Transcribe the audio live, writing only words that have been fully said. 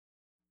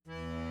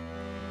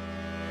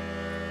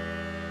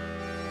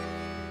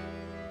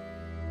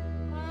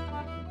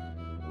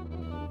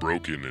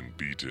Broken and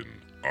beaten,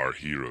 our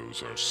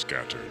heroes are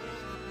scattered.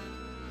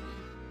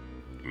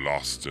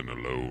 Lost and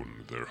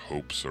alone, their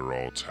hopes are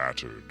all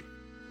tattered.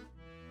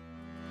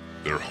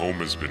 Their home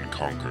has been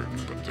conquered,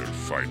 but their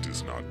fight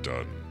is not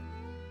done.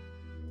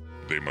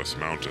 They must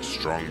mount a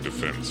strong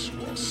defense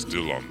while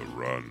still on the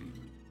run.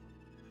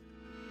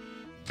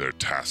 Their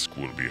task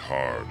will be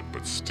hard,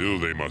 but still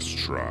they must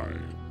try.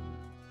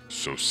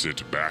 So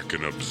sit back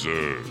and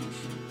observe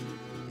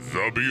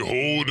the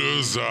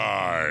Beholder's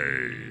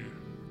Eye.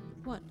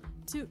 1,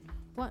 2,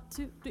 1,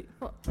 2, 3,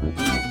 4.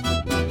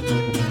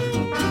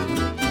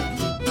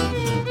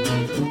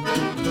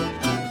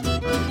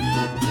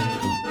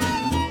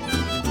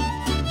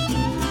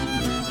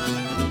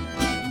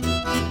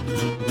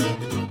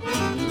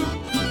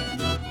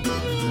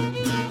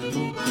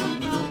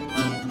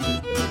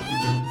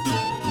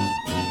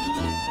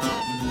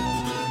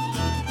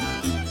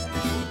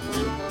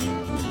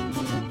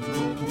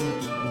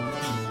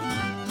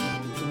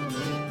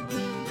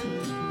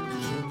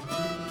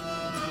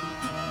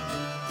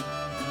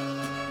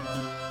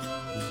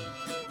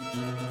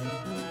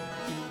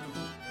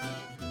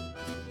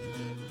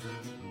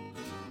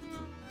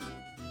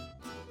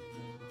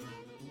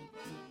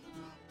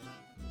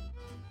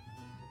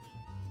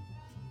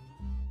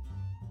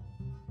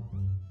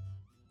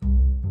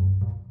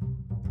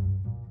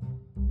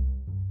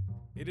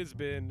 It has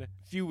been a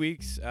few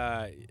weeks.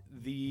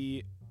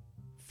 The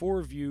four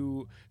of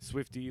you,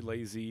 Swifty,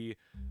 Lazy,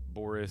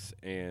 Boris,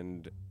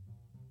 and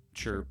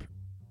Chirp.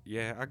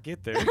 Yeah, I'll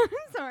get there.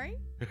 Sorry.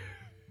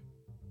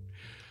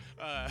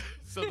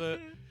 So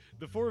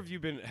the four of you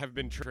have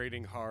been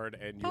trading hard,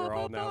 and you are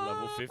all now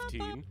level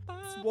 15.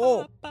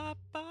 Whoa.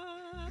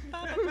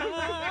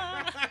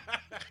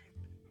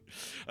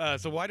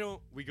 So why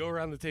don't we go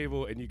around the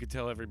table and you can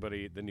tell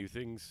everybody the new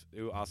things,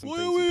 awesome Why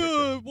things are you we, picked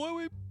up.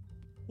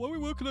 why are we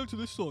working out to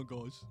this song,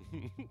 guys?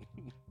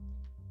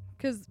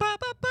 Because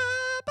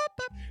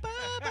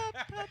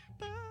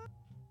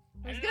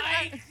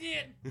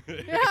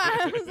Yeah.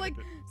 I was like,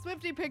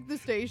 Swifty picked the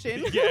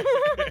station. Yeah.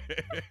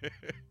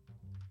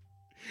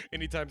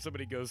 Anytime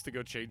somebody goes to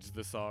go change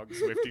the song,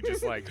 Swifty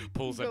just like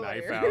pulls a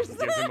knife out and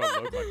gives him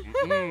a look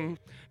like,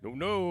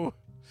 no.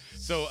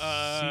 So,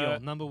 Seal,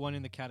 number one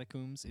in the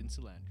catacombs in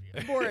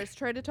Salandria. Boris,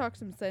 try to talk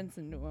some sense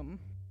into him.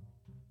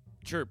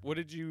 Chirp, what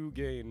did you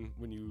gain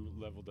when you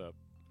leveled up?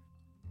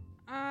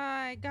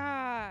 I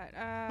got.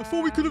 I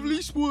thought we could have at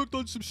least worked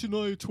on some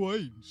Shania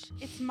Twains.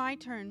 It's my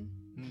turn.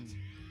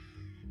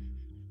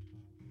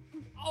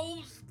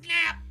 Oh,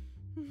 snap!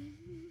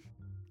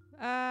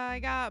 I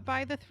got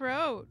By the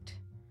Throat,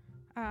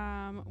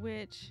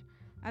 which,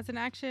 as an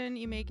action,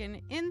 you make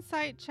an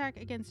insight check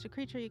against a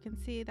creature you can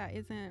see that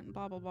isn't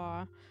blah, blah,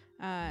 blah.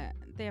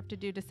 They have to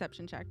do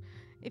deception check.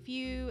 If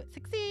you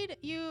succeed,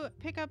 you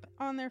pick up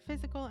on their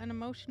physical and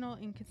emotional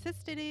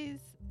inconsistencies.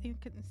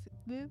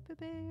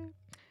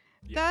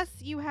 Thus,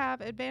 you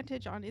have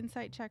advantage on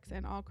insight checks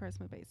and all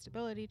charisma-based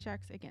ability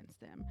checks against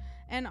them.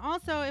 And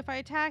also, if I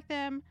attack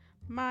them,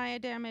 my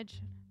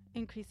damage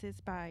increases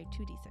by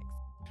 2d6.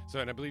 So,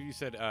 and I believe you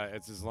said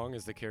it's as long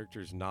as the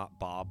character's not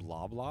Bob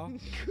Loblaw.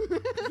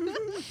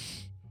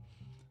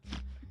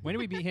 When did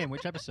we beat him?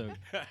 Which episode?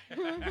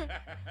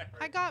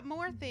 I got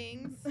more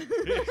things.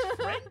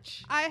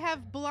 French. I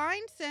have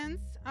blind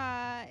sense.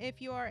 If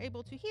you are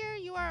able to hear,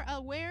 you are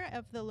aware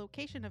of the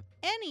location of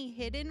any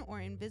hidden or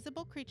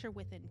invisible creature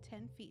within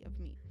 10 feet of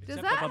me. Does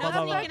Except that for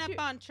I'm affect sneaking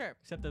up on Chirp.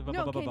 Except the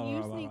No, can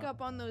you sneak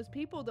up on those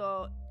people,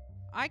 though?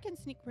 I can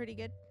sneak pretty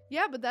good.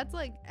 Yeah, but that's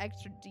like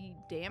extra D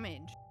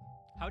damage.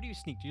 How do you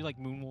sneak? Do you like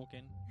moonwalk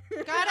in?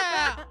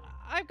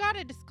 I've got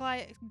a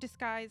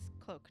disguise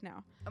cloak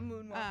now A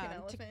moonwalking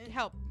elephant. to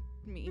help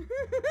me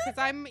because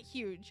I'm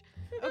huge.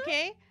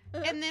 Okay,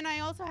 and then I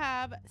also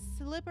have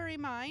Slippery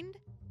Mind,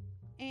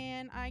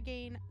 and I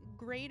gain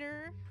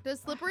greater. Does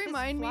slippery This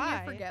mind mean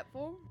fly. you're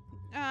forgetful?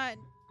 Uh,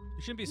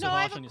 You shouldn't be so no,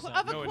 harsh I've, on yourself.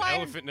 I've No, an acquired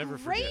elephant never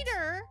forgets.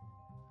 greater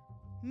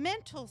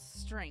mental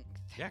strength.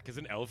 Yeah, because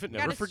an elephant Got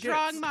never a forgets.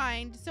 strong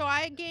mind, so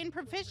I gain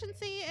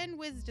proficiency in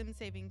wisdom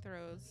saving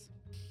throws,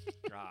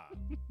 Ah.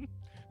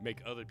 Make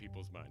other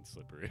people's minds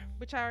slippery.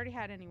 which I already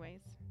had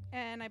anyways.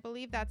 And I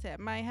believe that's it.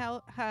 My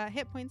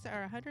hit points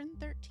are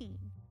 113.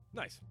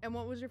 Nice. And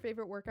what was your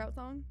favorite workout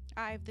song?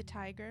 Eye of the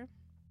Tiger.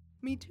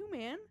 Me too,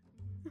 man.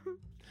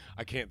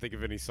 I can't think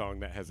of any song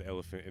that has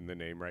elephant in the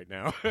name right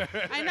now.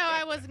 I know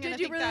I wasn't gonna Did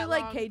you think really that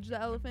like long. Cage the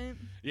Elephant?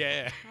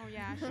 Yeah. Oh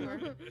yeah, sure.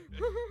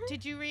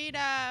 Did you read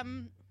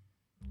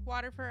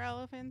Water for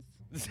Elephants?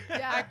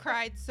 Yeah. I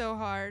cried so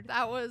hard.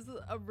 That was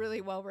a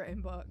really well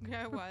written book.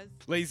 I was.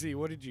 Lazy,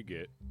 what did you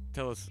get?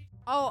 Tell us.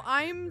 Oh,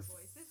 I'm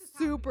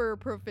super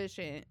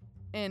proficient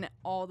in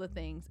all the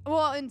things.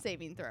 Well, in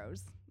saving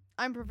throws.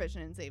 I'm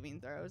proficient in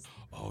saving throws.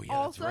 Oh, yeah,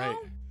 Also, that's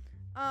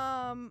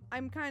right.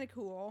 I'm kind of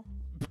cool.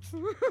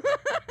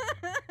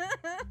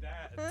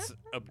 That's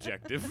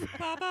objective.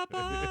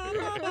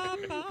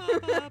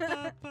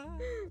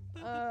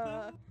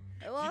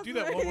 If you do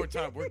that one more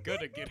time, we're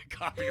gonna get a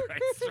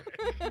copyright strike.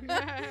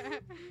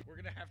 We're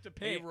gonna have to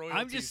pay Hey, royalties.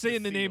 I'm just to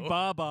saying the name Seal.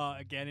 Baba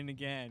again and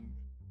again.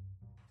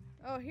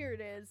 Oh, here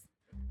it is.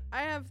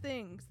 I have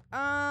things.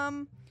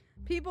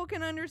 People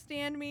can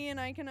understand me, and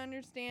I can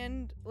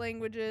understand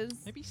languages.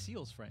 Maybe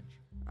Seal's French.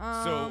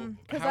 So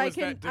 'cause how I is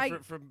can, that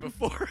different from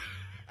before?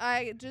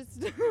 I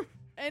just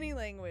any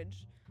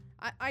language.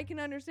 I can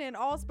understand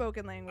all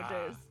spoken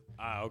languages,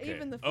 Okay.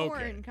 even the Okay.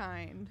 foreign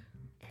kind.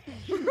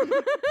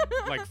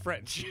 Like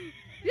French.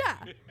 Yeah,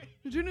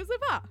 je ne sais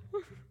pas.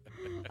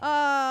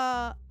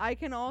 I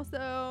can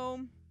also.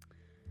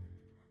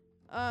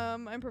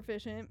 I'm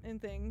proficient in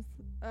things.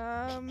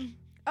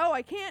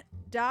 I can't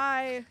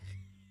die.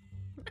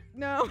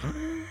 No.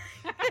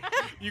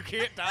 You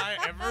can't die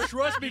ever.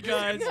 Trust me,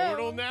 guys. No.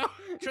 Immortal now.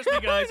 Trust me,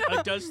 guys.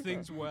 I does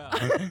things well.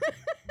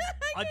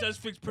 I does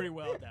things pretty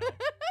well now.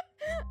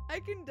 I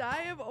can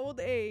die of old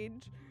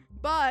age,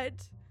 but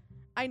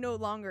I no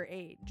longer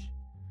age.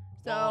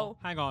 So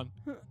hang on.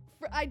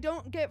 I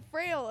don't get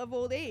frail of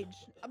old age,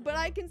 but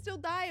I can still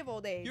die of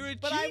old age. You're a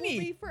but I will genie.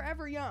 be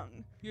forever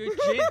young. You're a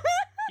gin.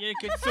 Yeah,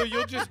 good. So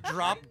you'll just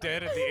drop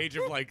dead at the age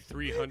of like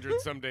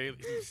 300 someday,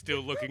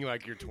 still looking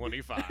like you're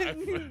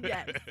 25.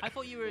 Yes. I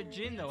thought you were a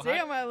gin though.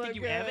 Damn, How, I look did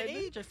you ever good.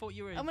 age? I thought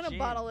you were a I'm gonna gin.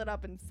 bottle it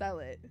up and sell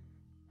it.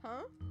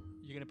 Huh?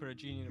 You're gonna put a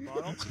genie in a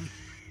bottle?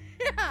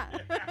 Yeah.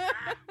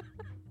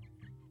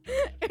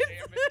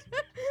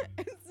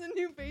 It's the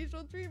new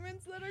facial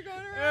treatments that are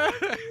going around.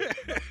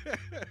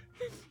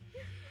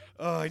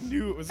 Oh, I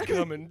knew it was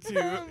coming too.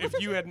 If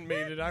you hadn't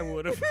made it, I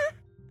would have.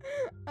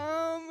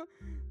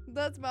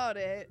 That's about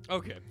it.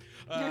 Okay.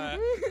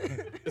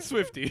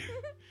 Swifty.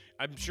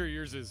 I'm sure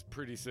yours is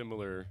pretty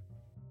similar.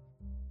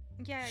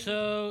 Yeah.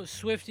 So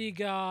Swifty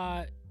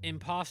got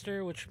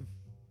imposter, which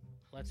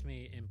lets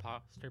me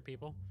imposter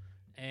people,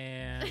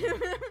 and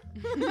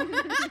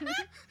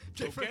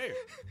Okay.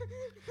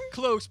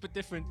 Close but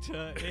different.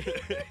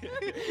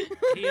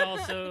 he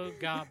also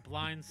got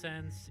blind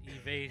sense,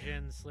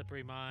 evasion,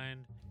 slippery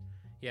mind.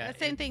 Yeah, The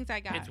same things I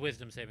got. It's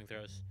wisdom saving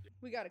throws.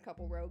 We got a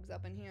couple rogues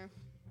up in here.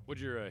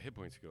 What'd your hit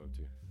points go up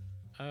to?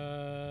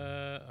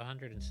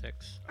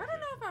 106. I don't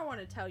know if I want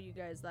to tell you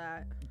guys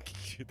that.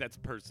 That's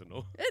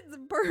personal. It's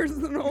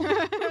personal.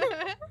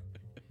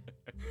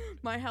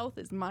 My health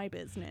is my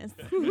business.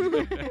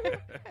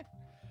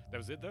 That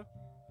was it though?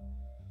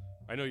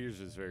 I know yours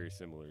is very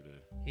similar to.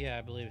 Yeah,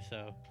 I believe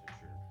so.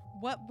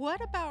 What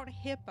about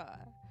HIPAA?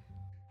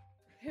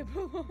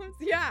 Hippos?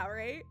 Yeah,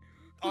 right?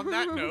 On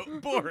that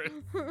note, Boris.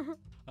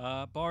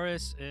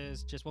 Boris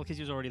is just, well, because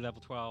he was already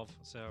level 12,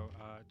 so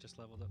just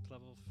leveled up to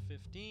level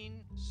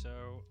 15.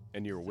 So,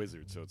 And you're a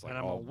wizard, so it's like And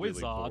I'm a all really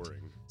wizard.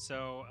 boring.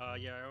 so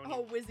yeah,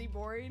 Oh, whizzy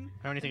boring.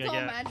 I only think it's I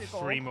all get magical.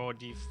 3 more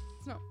d.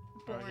 It's not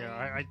boring.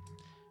 Yeah,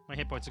 my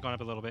hit points have gone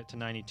up a little bit to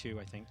 92,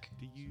 I think.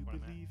 Do you What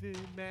I'm at. believe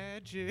in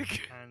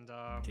magic? And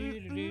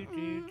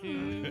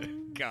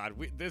God,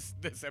 this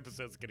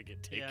episode's gonna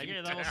get taken. yeah, I get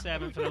down. level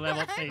 7 for the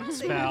level I 8 don't think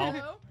spell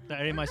so.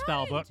 that are in my We're spell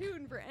not in book,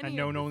 tune for any and of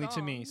known the only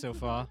to me songs. so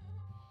far.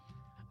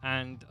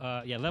 And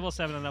yeah, level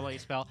 7 and level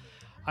 8 spell.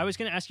 I was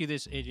going to ask you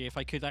this, AJ, if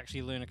I could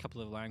actually learn a couple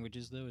of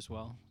languages though as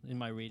well in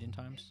my reading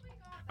times.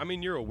 I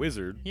mean, you're a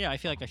wizard. Yeah, I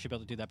feel like I should be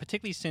able to do that,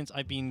 particularly since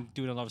I've been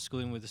doing a lot of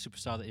schooling with the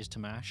superstar that is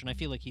Tamash, and I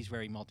feel like he's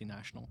very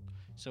multinational.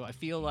 So I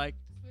feel like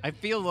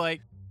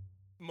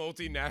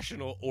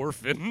Multinational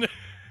orphan.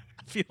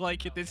 I feel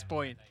like at this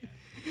point,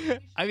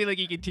 I feel like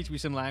he can teach me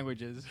some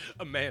languages.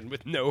 A man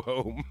with no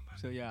home.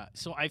 So yeah,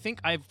 so I think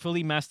I've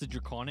fully mastered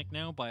Draconic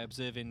now by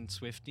observing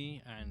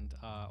Swifty and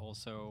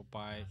also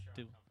by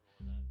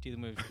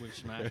dealing with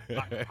Smash.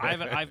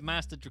 I've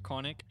mastered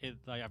Draconic.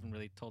 I haven't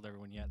really told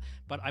everyone yet,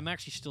 but I'm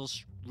actually still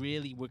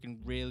really working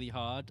really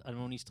hard.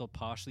 I'm only still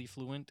partially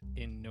fluent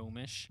in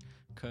Gnomish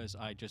because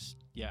I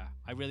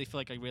really feel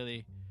like I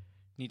really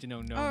need to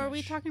know Gnomish. Oh, are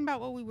we talking about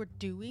what we were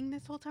doing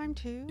this whole time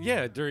too?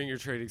 Yeah, during your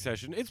trading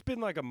session. It's been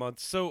like a month.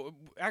 So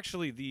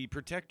actually, the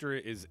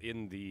Protectorate is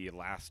in the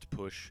last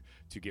push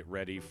to get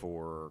ready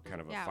for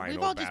kind of a Yeah, final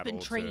we've all just battle been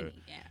to training.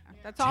 Yeah,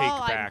 that's take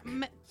all. back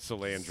I'm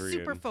Salandrian.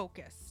 super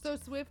focused. So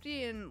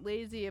Swifty and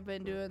Lazy have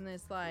been doing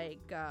this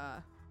like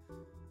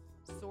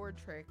sword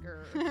trick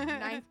or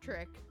knife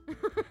trick.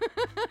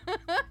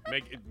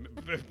 Make it,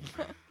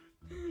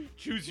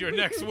 choose your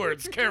next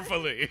words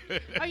carefully.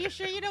 Are you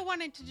sure you don't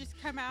want it to just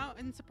come out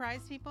and surprise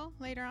people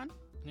later on?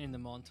 In the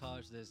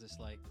montage, there's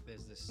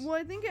this. Well,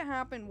 I think it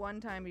happened one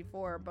time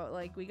before, but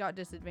like we got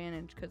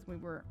disadvantaged because we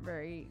weren't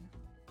very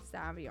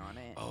savvy on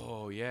it.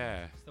 Oh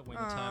yeah. It's the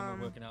winter time.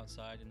 We're working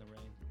outside in the rain.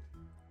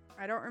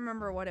 I don't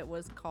remember what it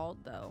was called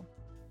though.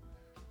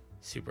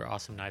 Super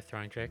awesome knife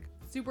throwing trick.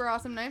 Super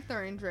awesome knife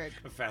throwing trick.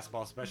 A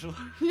fastball special.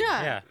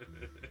 Yeah. Yeah.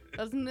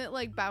 Doesn't it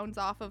like bounce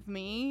off of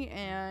me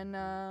and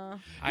I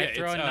Yeah,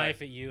 throw a it's,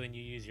 knife at you and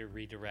you use your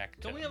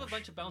redirect. Don't we have a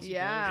bunch of bouncy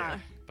yeah.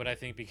 balls? But I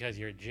think because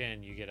you're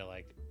Jin, you get a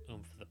like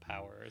oomph the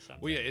power or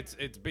something. Well, yeah,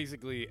 it's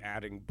basically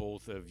adding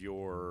both of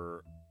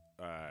your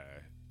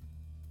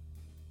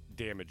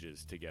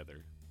damages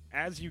together.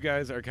 As you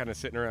guys are kind of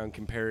sitting around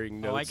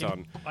comparing Oh, I notes can,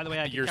 on by the way,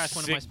 I can your cast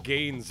one of sick my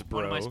gains, bro.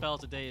 one of my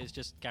spells today is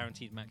just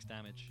guaranteed max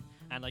damage,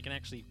 and I can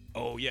actually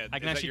Oh yeah, I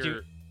can is actually that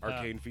your do,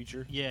 arcane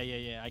feature?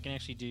 yeah. I can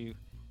actually do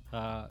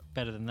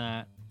better than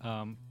that.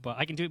 But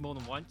I can do it more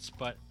than once,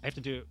 but I have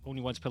to do it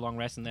only once per long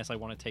rest unless I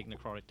want to take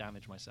necrotic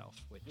damage myself,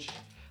 which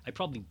I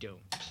probably don't.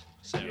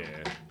 So,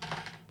 Yeah.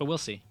 but we'll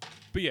see.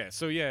 But yeah,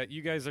 so yeah,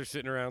 you guys are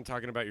sitting around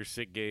talking about your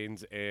sick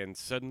gains, and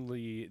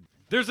suddenly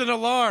there's an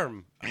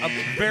alarm, a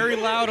very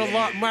loud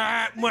alarm.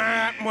 Mwah,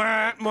 mwah,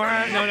 mwah,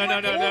 mwah. No, no, no,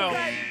 no,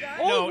 no.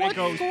 Oh, No, what's it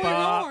goes going ba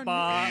on?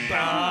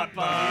 ba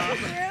ba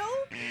ba.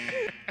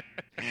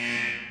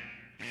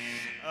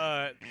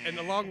 And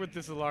along with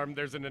this alarm,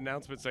 there's an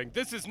announcement saying,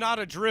 "This is not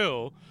a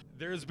drill.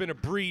 There has been a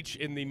breach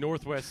in the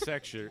northwest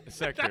sector."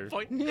 At that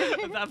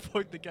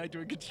point, the guy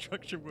doing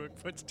construction work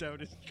puts down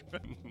his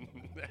drum.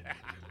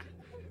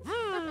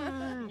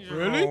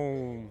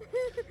 Really?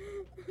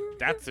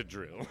 That's a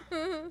drill.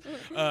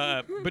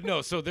 But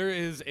no, so there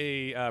is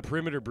a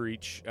perimeter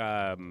breach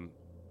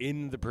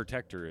in the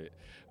Protectorate.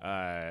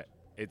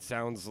 It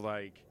sounds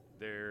like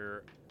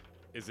there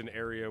is an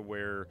area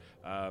where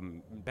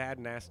bad,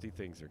 nasty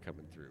things are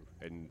coming through.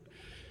 And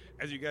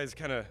as you guys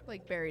kind of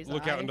Like Barry's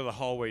look eye. out into the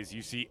hallways,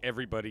 you see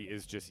everybody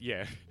is just,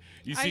 you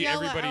I see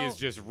yell everybody is out.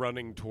 just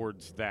running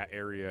towards that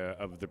area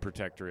of the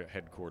Protectorate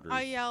headquarters.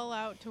 I yell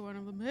out to one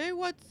of them, "Hey,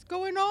 what's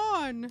going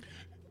on?"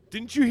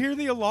 Didn't you hear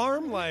the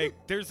alarm? Like,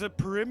 there's a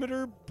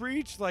perimeter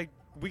breach. Like,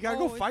 we gotta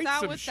go is fight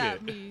that some what shit.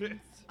 that means?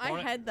 I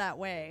Alright. head that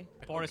way.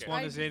 Boris Okay.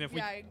 wanders in. If we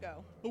Yeah, I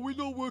go. Are we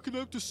not working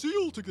out the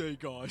seal today,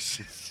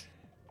 guys?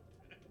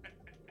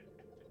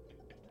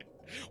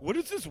 What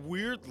is this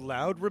weird,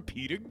 loud,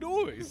 repeating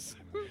noise?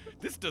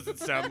 This doesn't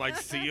sound like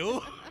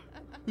Seal.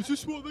 Is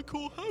this what they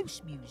call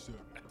house music?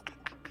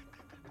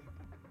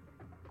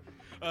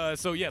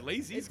 So yeah,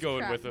 Lazy's It's going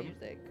trap with him.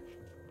 music.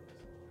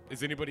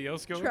 Is anybody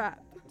else going?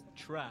 Trap.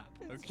 trap.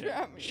 It's Okay.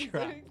 trap music.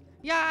 Trap.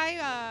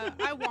 Yeah,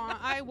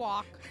 I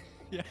walk.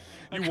 Yeah.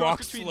 You A cross walk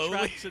between slowly?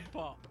 traps and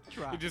pop.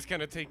 Trap. You just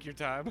kind of take your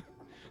time.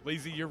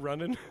 Lazy, you're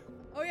running.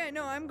 Oh yeah,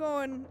 no, I'm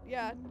going.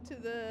 Yeah, to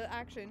the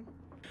action.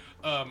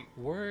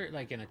 We're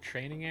like in a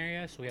training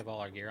area, so we have all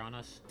our gear on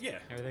us. Yeah.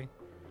 Everything.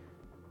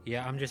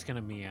 Yeah, I'm just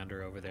gonna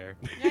meander over there.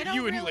 I don't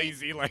You and really-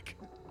 Lazy, like,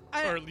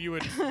 I- or you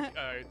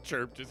and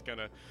Chirp just kind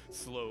of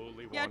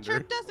slowly Yeah, wander.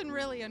 Chirp doesn't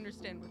really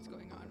understand what's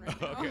going on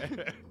right now.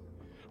 Okay.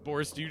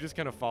 Boris, do you just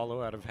kind of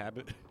follow out of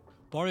habit?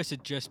 Boris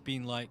had just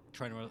been like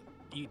trying to.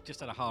 He just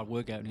had a hard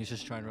workout, and he's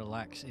just trying to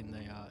relax in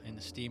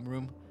the steam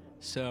room.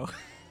 So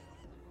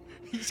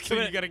he's So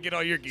you got to get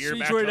all your gear so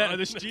he's back running on. out of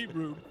the steam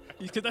room.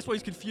 That's why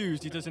he's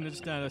confused. He doesn't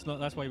understand.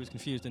 That's why he was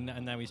confused, and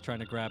now he's trying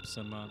to grab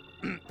some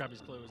grab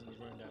his clothes, and he's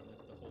running down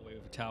the hallway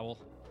with a towel.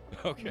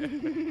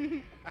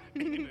 Okay.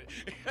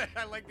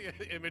 I like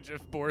the image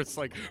of Boris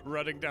like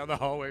running down the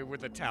hallway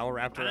with a towel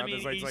wrapped I around mean,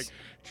 his legs, like he's-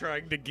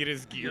 trying to get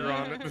his gear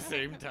on at the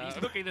same time.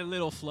 He's looking a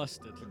little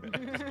flustered.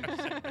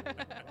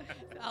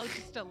 Oh,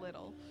 just a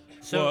little.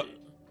 So, Well,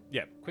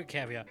 yeah. quick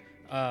caveat.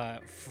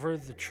 For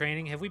the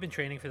training, have we been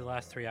training for the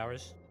last 3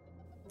 hours?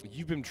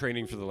 You've been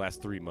training for the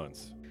last 3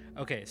 months.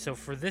 Okay, so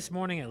for this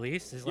morning at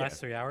least, these Yeah. last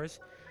 3 hours,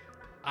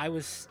 I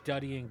was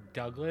studying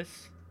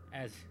Douglas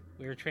as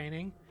we were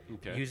training,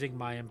 Okay. using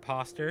my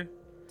imposter,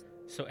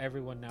 so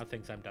everyone now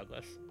thinks I'm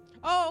Douglas.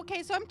 Oh,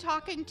 okay. So I'm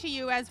talking to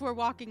you as we're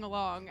walking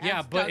along. Yeah,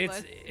 as but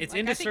Douglas. it's Like, I think I'm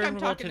indiscernible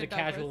talking to the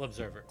Douglas. casual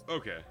observer.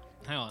 Okay.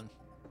 Hang on,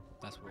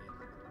 that's weird.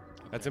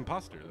 That's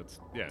imposter. That's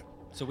yeah.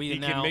 So we He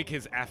now can make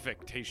his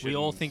affectation. we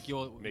all think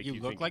you make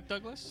look think- like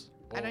Douglas.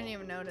 I don't Or-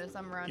 even notice.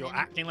 I'm running. You're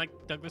acting like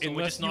Douglas, or we're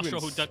Unless just not you sure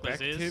who Douglas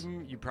inspect is.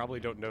 him, you probably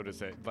don't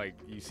notice it. Like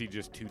you see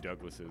just two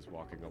Douglases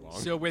walking along.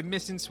 So we're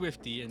missing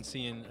Swifty and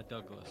seeing a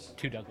Douglas.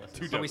 Two Douglas.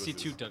 Two So we see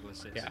Douglases. two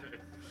Douglases. Yeah.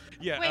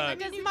 yeah. Wait, uh,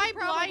 does You my could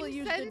probably blind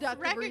use the sense duck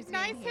debris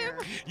recognize scene him? here.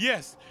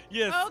 yes.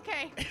 Yes.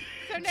 Okay,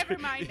 so never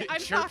mind. I'm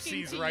Chirp talking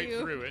sees to right you.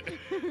 through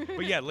it.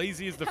 But yeah,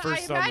 Lazy is the I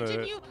first on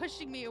imagine the. you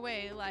pushing me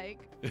away, like,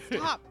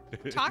 stop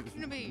talking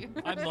to me.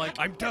 I'm like,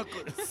 I'm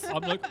Douglas.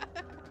 I'm like,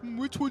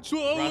 Which one's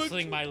what?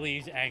 Rustling my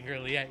leaves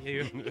angrily at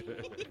you.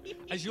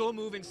 as you're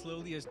moving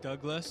slowly as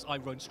Douglas, I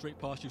run straight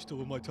past you, still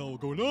with my towel,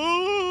 going,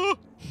 ah!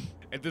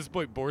 At this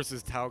point,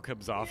 Boris's towel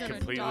comes off Gonna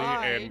completely,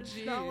 die, and It's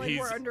not like he's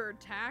we're under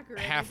attack or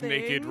half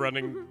anything. naked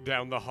running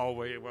down the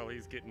hallway while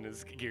he's getting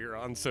his gear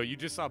on. So you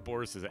just saw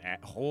Boris's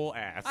whole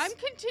ass. I'm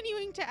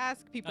continuing to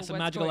ask people That's a what's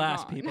magical going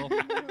ass, on. people.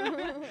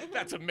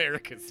 That's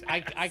America's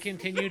ass. I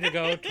continue to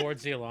go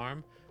towards the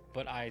alarm,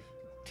 but I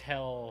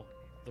tell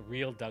the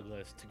real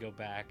Douglas to go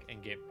back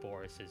and get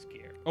Boris's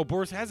gear. Oh,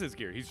 Boris has his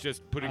gear. He's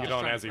just putting Oh, it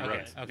on trying as he to- okay,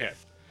 runs. okay.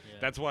 Yeah.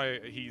 That's why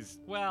he's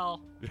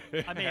Well,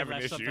 I may have having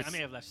left something. issues. I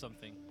may have left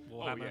something.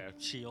 Warhammer, yeah.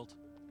 shield,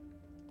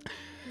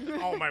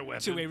 all my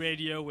weapons. two-way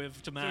radio with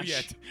So Tamash,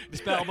 yeah,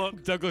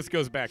 spellbook. Douglas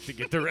goes back to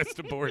get the rest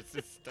of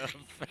Boris's stuff.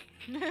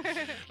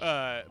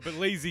 But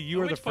Lazy, you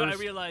At are the which point first.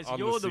 I realize on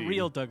you're the scene.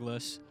 real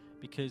Douglas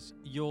because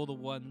you're the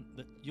one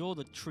that you're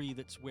the tree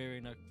that's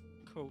wearing a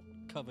coat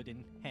covered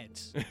in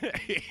heads.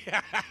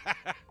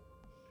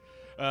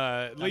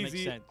 Lazy,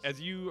 makes sense. as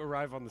you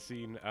arrive on the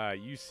scene,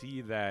 you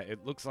see that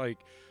it looks like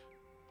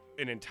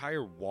an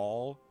entire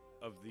wall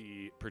of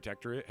the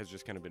Protectorate has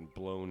just kind of been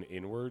blown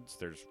inwards.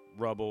 There's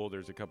rubble.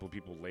 There's a couple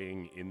people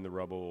laying in the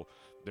rubble.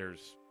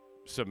 There's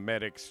some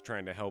medics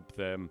trying to help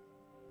them.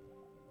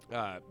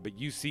 But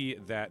you see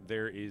that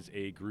there is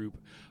a group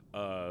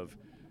of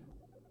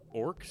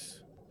orcs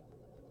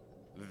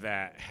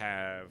that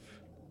have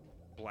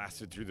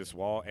blasted through this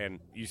wall, and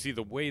you see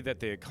the way that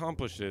they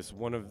accomplish this.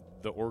 One of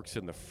the orcs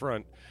in the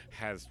front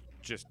has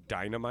just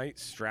dynamite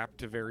strapped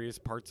to various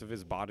parts of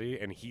his body,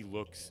 and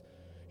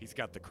he's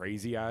got the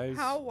crazy eyes.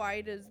 How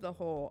wide is the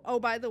hole? Oh,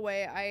 by the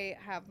way, I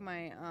have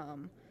my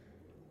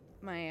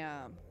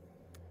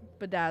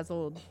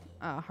bedazzled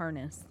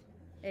harness,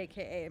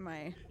 aka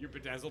my Your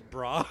bedazzled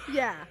bra?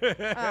 yeah.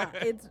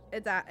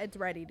 It's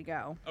ready to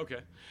go. Okay.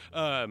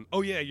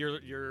 Oh yeah, your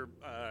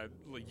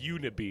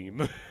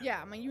unibeam.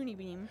 Yeah, my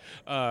unibeam.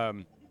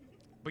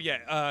 But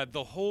yeah,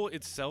 the hole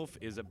itself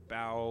is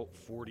about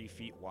 40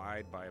 feet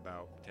wide by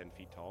about 10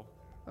 feet tall.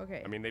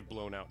 Okay. I mean, they've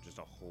blown out just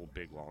a whole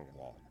big long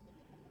wall.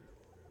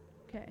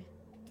 Okay.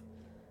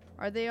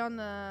 Are they on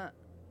the?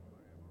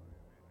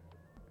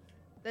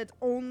 That's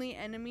only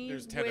enemies.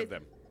 There's 10 of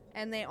them.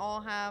 And they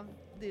all have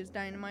these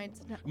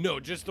dynamites. No,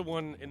 just the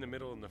one in the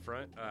middle in the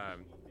front,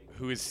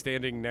 who is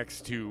standing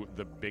next to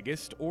the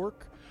biggest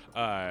orc,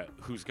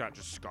 who's got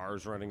just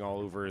scars running all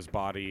over his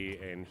body,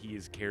 and he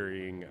is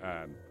carrying.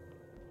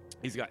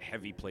 He's got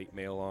heavy plate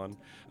mail on,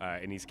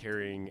 and he's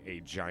carrying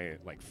a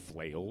giant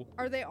flail.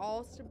 Are they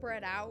all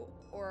spread out,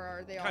 or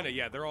are they all? Kind of,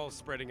 yeah. They're all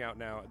spreading out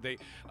now. They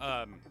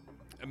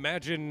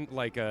imagine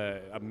like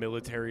a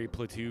military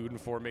platoon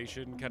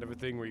formation kind of a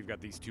thing, where you've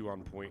got these two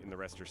on point and the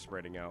rest are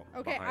spreading out.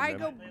 Okay, behind I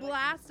them. go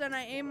blast and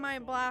I aim my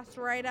blast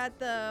right at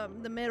the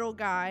middle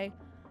guy.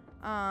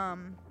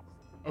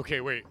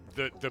 Okay, wait.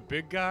 The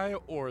big guy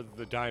or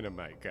the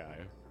dynamite guy?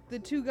 The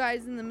two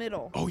guys in the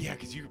middle. Oh yeah,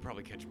 because you could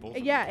probably catch both. of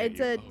them, Yeah, can't it's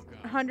you? a Oh,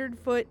 God. 100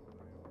 foot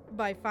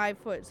by 5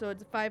 foot, so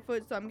it's 5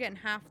 foot. So I'm getting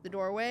half the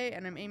doorway,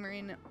 and I'm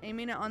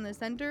aiming it on the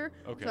center.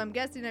 Okay. So I'm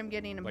guessing I'm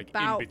getting Like in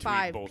about between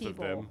 5 both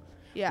people. of them.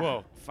 Yeah.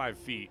 Well, 5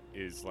 feet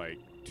is like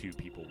 2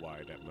 people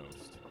wide at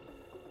most.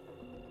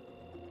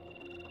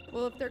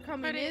 Well, if they're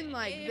coming But in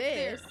like if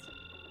this.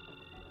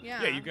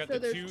 Yeah. Yeah, you got so the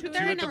there's two- two two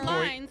They're at in the a point.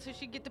 line, so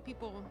she get the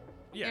people.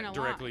 Yeah, In a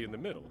directly line. in the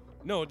middle.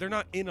 No, they're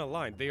not in a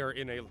line. They are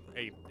in a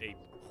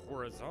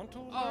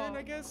horizontal line,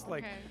 I guess,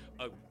 okay.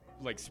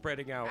 like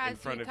spreading out As in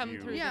front you of come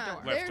you. through the Yeah, door.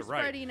 Left they're to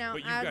right. spreading out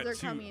But you've as got they're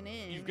two- coming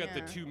in. You've got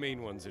yeah. the two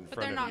main ones in But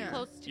front they're of not you. Yeah.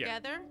 close Yeah.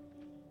 together.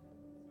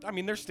 I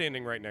mean, they're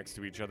standing right next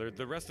to each other.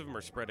 The rest of them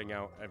are spreading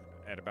out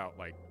at about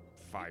like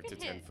 5 to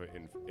can 10 hit foot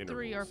intervals.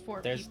 3 or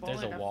 4 There's people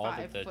there's in a wall that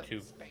 5 the foot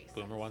two space.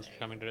 boomer ones are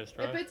coming to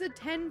destroy. If it's a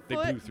 10 They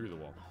foot blew through the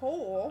wall.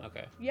 hole.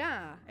 Okay.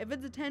 Yeah. If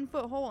it's a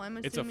 10-foot hole, I'm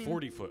It's a assuming.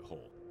 40-foot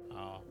hole.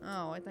 Oh.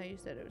 Oh, I thought you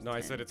said it was. No, 10.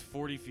 I said it's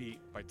 40 feet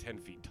by 10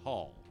 feet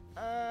tall.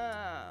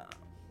 Uh.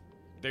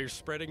 They're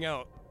spreading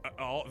out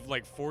all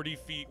like 40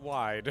 feet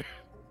wide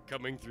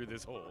coming through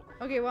this hole.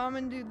 Okay, well, I'm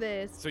gonna do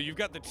this. So you've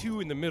got the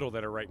two in the middle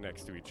that are right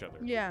next to each other.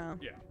 Yeah.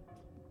 Yeah.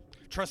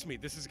 Trust me,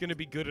 this is going to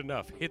be good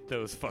enough. Hit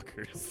those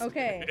fuckers.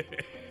 Okay.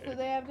 So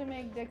they have to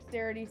make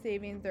dexterity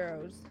saving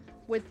throws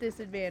with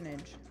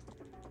disadvantage.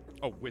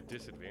 Oh, with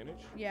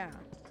disadvantage? Yeah.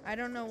 I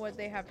don't know what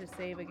they have to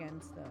save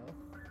against though.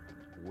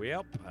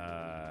 Well,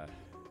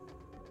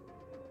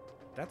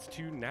 that's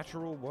 2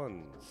 natural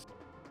ones.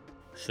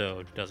 So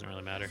it doesn't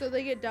really matter. So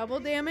they get double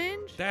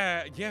damage?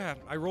 Yeah,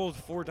 I rolled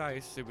 4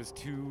 dice. It was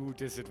 2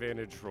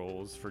 disadvantage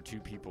rolls for 2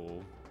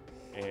 people.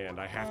 And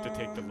I have to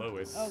take the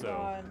lowest, oh so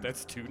God.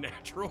 that's 2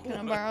 natural Can I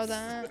ones. borrow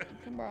that?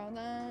 Can I borrow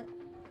that?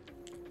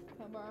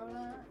 Can I borrow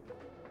that?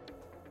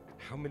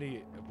 How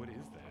many? What is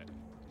that?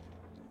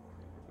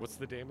 What's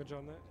the damage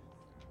on that?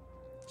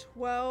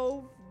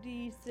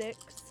 12d6.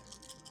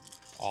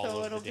 All so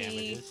of it'll the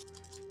be damages.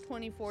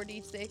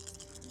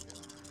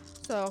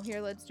 24d6. So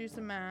here, let's do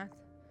some math.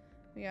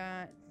 We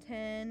got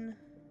 10.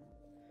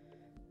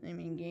 I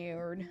mean,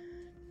 geared.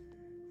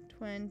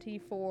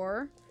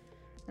 24.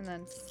 And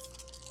then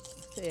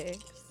 6.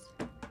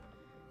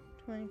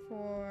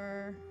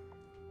 24.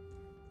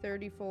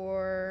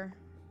 34.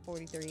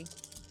 43.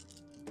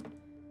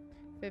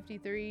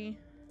 53.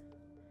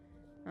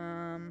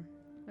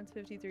 What's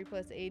 53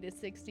 plus 8 is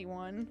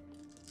 61.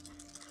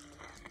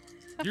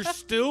 You're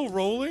still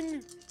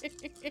rolling?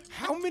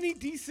 How many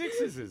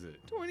d6s is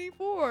it?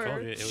 24.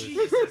 Told you, it was,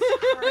 Jesus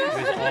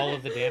it was all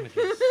of the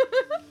damages.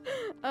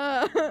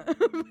 I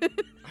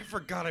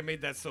forgot I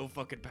made that so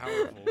fucking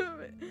powerful.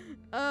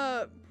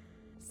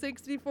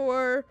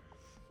 64.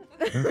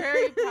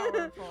 Very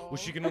powerful. Well,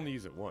 she can only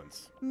use it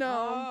once.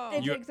 No, Oh.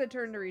 it You- takes a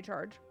turn to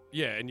recharge.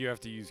 Yeah, and you have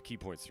to use key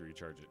points to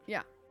recharge it.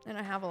 Yeah, and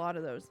I have a lot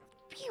of those.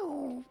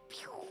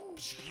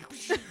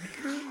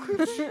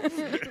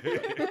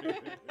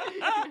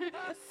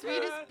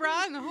 Sweetest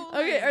bra in the whole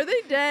Okay, land. are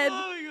they dead?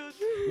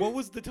 What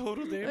was the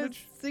total It's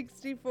damage?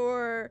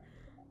 64,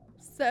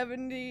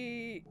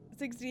 70,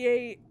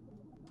 68,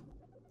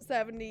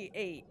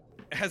 78,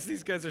 As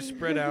these guys are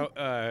spread out,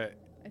 I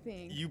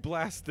think. you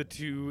blast the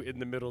two in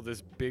the middle of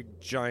this big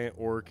giant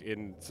orc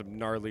in some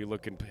gnarly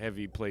looking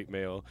heavy plate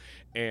mail,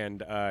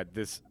 and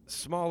this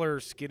smaller,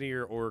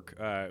 skinnier orc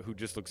who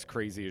just looks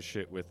crazy as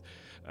shit with.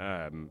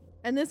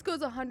 And this goes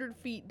 100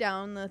 feet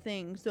down the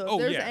thing, so if Oh,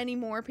 there's yeah. any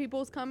more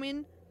people's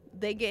coming,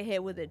 they get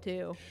hit with it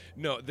too.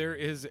 No, there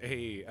is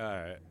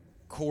a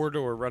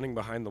corridor running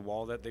behind the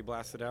wall that they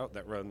blasted out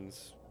that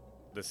runs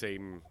the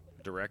same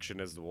direction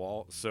as the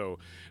wall. So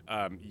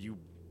you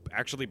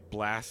actually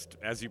blast,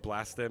 as you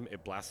blast them,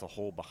 it blasts a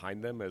hole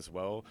behind them as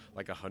well,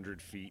 like 100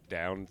 feet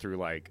down through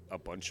like a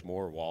bunch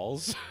more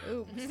walls.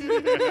 Oops.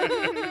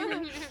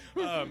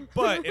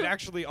 But it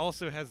actually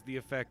also has the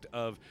effect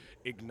of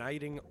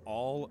igniting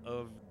all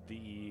of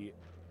the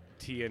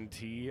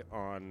TNT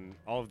on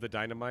all of the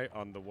dynamite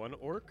on the one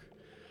orc.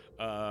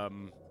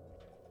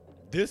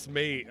 This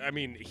may, I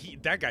mean,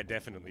 that guy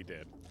definitely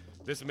did.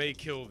 This may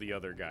kill the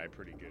other guy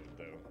pretty good,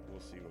 though. We'll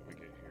see what we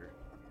get here.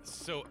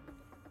 So,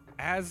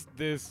 as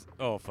this,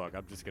 oh fuck,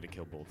 I'm just gonna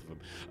kill both of them.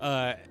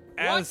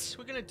 What?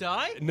 We're gonna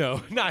die?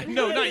 No, not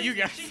you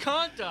guys. She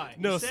can't die.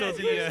 No, He so says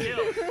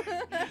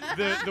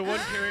the one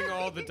carrying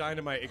all the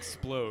dynamite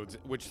explodes,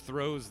 which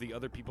throws the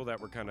other people that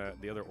were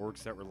the other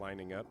orcs that were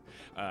lining up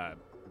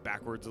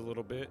backwards a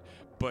little bit,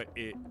 but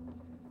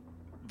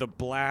the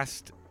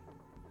blast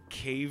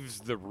caves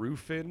the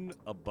roof in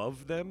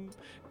above them,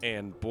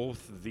 and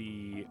both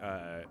the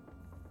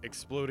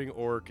exploding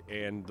orc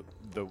and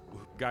the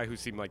guy who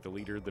seemed like the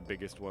leader, the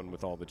biggest one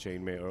with all the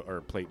chainmail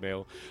or plate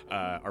mail,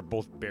 are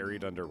both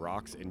buried under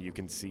rocks, and you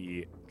can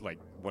see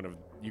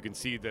you can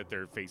see that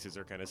their faces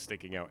are kind of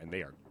sticking out, and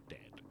they are dead.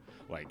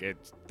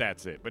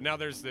 That's it. But now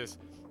there's this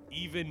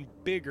even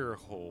bigger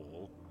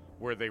hole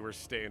where they were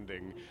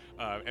standing,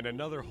 and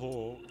another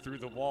hole through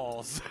the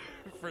walls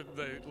for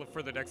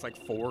the next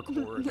 4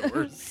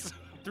 corridors.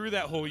 Through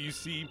that hole, you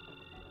see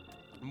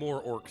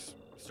more orcs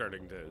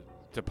starting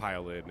to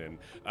pile in,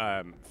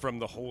 and from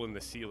the hole in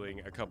the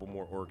ceiling, a couple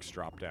more orcs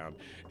drop down,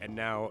 and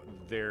now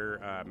they're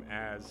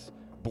as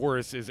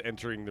Boris is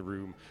entering the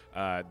room,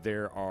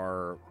 there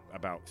are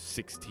about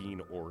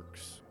 16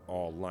 orcs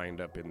all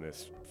lined up in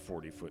this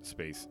 40-foot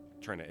space,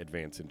 trying to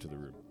advance into the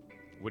room.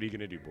 What are you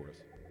gonna do, Boris?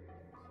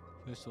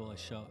 First of all, I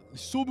shot.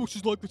 It's almost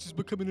as like this is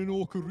becoming an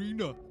orc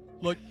arena.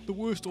 Like the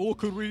worst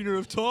orc arena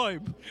of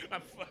time.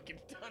 I'm fucking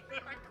done.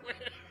 I quit.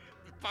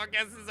 The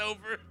podcast is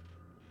over.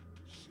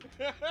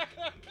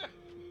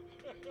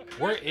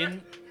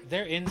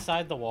 They're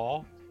inside the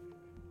wall.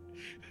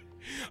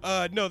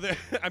 No,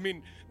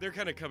 they're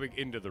kind of coming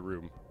into the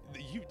room.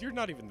 You're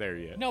not even there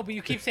yet. No, but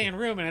you keep saying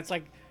room, and it's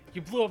like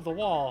you blew up the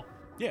wall.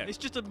 Yeah, It's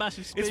just a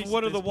massive space. it's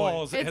one at of the this point.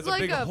 walls. It It's has like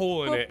a big a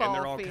hole in it, and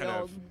they're football all kind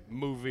of field.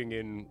 moving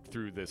in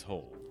through this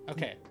hole.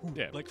 Okay.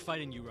 Yeah, Like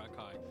fighting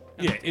Urakai.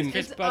 yeah. It's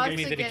just bugging us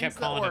me that he kept against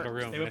the calling it a orcs.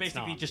 room. They were and it's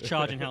basically not. just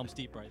charging Helm's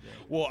Deep right there.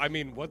 Well, I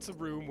mean, what's a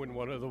room when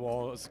one of the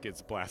walls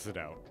gets blasted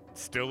out?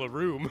 Still a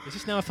room. Is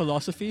this now a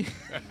philosophy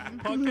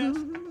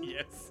podcast?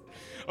 Yes.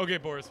 Okay,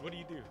 Boris, what do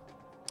you do?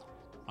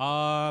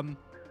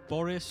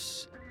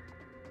 Boris.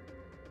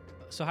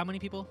 So how many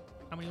people?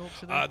 How many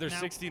orcs are there? There's now?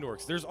 16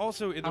 orcs. There's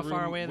also in the How far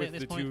room away are they with at the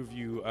this point? two of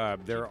you.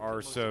 There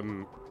are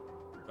some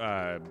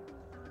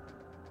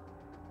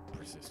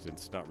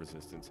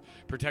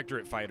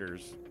protectorate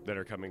fighters that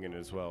are coming in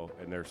as well,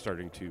 and they're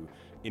starting to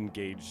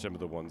engage some of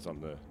the ones on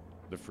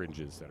the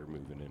fringes that are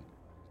moving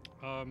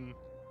in.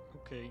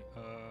 Okay.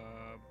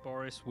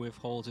 Boris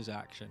withholds his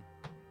action.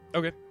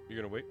 Okay, you're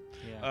gonna wait.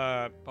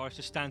 Yeah. Boris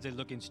just stands there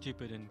looking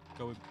stupid and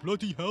going.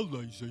 Bloody hell,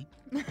 lazy.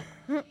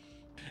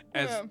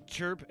 As Yeah.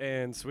 Chirp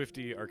and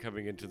Swifty are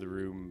coming into the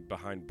room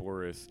behind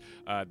Boris,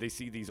 they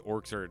see these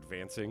orcs are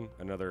advancing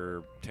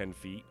another 10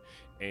 feet,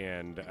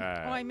 and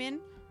I'm in.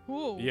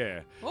 Ooh.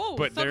 yeah, Oh,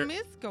 but they're- something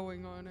is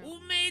going on. Who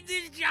made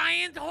this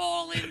giant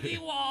hole in the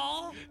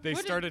wall? they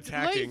What start is-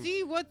 attacking.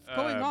 Lazy, what's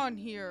going um, on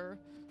here?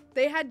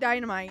 They had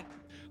dynamite.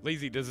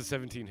 Lazy, does a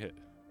 17 hit?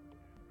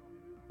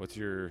 What's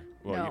your?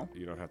 Well, No.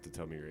 you don't have to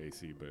tell me your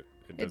AC, but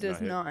It does does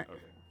hit? not. Okay.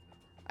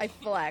 I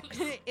flex.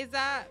 Is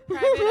that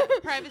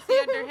privacy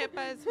under HIPAA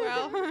as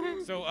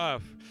well? So,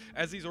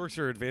 as these orcs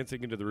are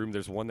advancing into the room,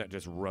 there's one that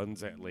just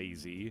runs at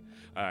Lazy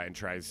and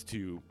tries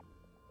to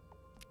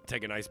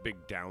take a nice big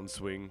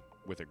downswing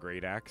with a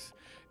great axe,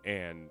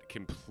 and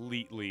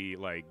completely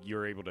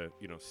you're able to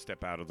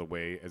step out of the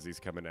way as he's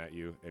coming at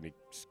you, and he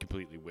just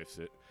completely whiffs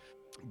it.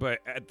 But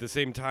at the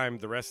same time,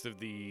 the rest of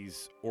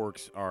these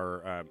orcs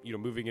are,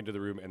 moving into the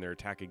room, and they're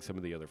attacking some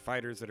of the other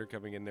fighters that are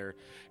coming in there,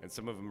 and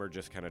some of them are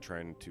just kind of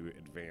trying to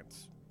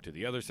advance to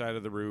the other side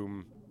of the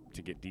room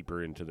to get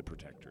deeper into the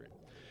protectorate.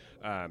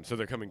 So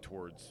they're coming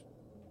towards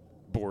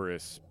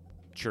Boris,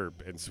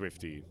 Chirp, and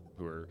Swifty,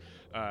 who are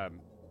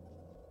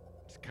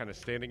kind of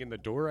standing in the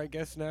door, I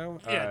guess, now.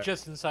 Yeah,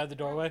 just inside the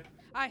doorway.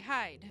 I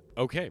hide.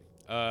 Okay.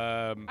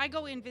 I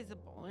go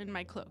invisible in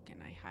my cloak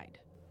and I hide.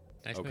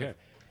 Nice Okay. move.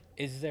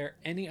 Is there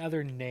any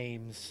other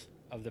names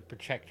of the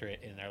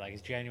Protectorate in there? Like,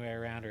 is January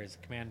around, or is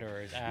Commander,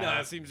 or is No,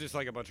 it seems just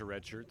like a bunch of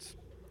red shirts.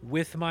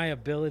 With my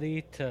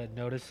ability to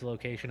notice the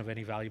location of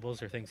any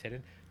valuables or things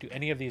hidden, do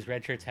any of these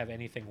red shirts have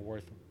anything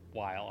worth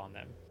while on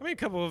them. I mean, a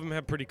couple of them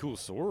have pretty cool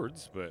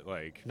swords, but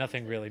like,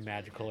 Nothing really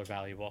magical or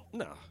valuable.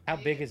 no. How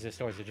big is this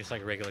door? Is it just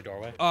like a regular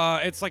doorway?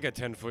 It's like a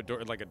 10-foot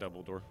door, like a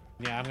double door.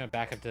 Yeah, I'm gonna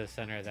back up to the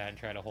center of that and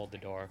try to hold the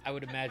door. I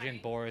would imagine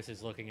Boris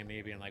is looking at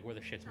me being like, where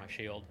the shit's my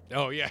shield?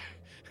 Oh yeah.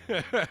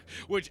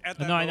 Which at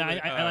that No,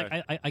 moment,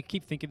 I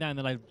keep thinking that, and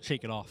then I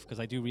shake it off because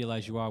I do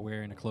realize you are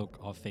wearing a cloak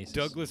of faces.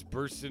 Douglas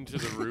bursts into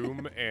the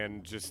room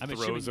and just I'm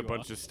throws assuming a you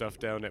bunch are. of stuff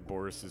down at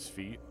Boris's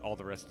feet, all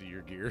the rest of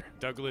your gear.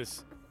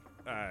 Douglas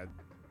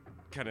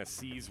kind of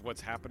sees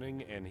what's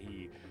happening, and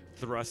he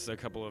thrusts a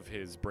couple of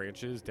his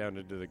branches down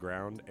into the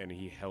ground, and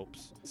he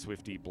helps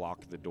Swifty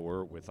block the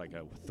door with like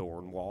a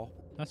thorn wall.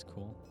 That's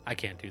cool. I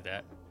can't do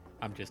that.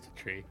 I'm just a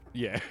tree.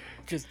 Yeah.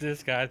 Just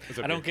this guy.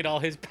 okay. I don't get all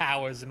his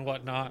powers and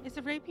whatnot. Is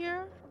a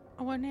rapier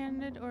a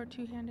one-handed or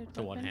two-handed It's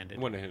a weapon? one-handed.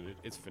 One-handed.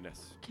 It's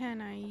finesse.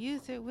 Can I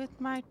use it with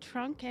my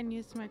trunk and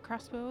use my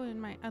crossbow in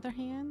my other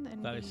hand?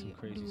 And That be is some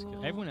crazy skill.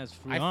 dual- Everyone has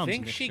three I arms in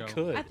think this she show.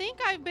 could. I think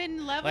I've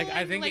been leveling.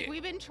 I think it-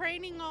 we've been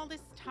training all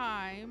this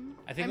time.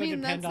 I think I it mean,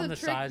 would depend that's on the the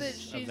trick size that of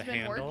she's the been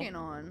handle. working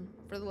on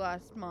for the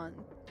last month.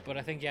 But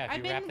I think, yeah, if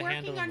I've you wrap been the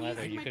handle working in on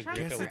leather, using you my could trunk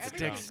grip Guess it for it's with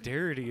everything. strong.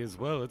 dexterity as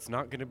well. It's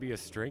not going to be a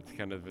strength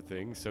kind of a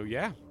thing. So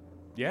yeah.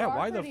 You Yeah, are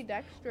why pretty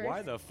dexterous.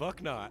 why the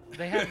fuck not?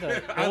 They have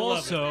the I love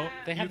Also,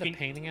 they have you the can-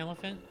 painting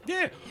elephant.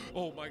 Yeah.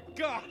 Oh my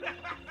god.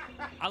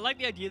 I like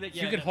the idea that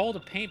You could hold a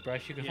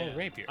paintbrush. You could hold a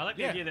rapier. I like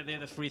the Yeah. idea that they're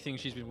the three things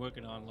she's been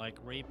working on, like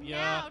rapier,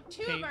 Now,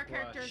 two of our paintbrush,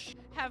 characters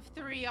have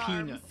 3 arms.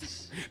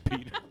 peanuts,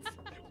 Peanuts.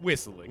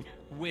 Whistling.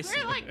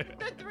 whistling, We're like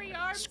the 3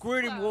 arms.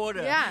 squirting club.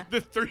 water. Yeah. The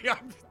three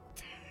arms.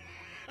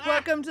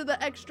 Welcome to the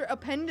extra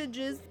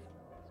appendages.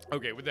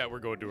 Okay, with that, we're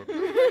going to a. The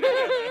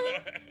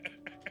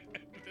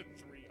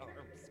three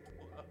arms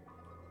club.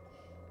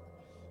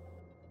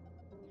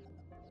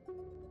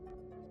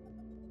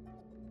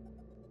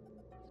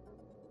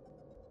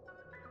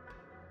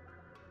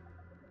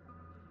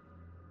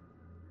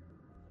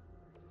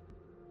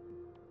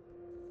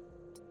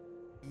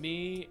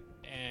 Me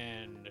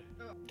and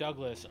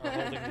Douglas are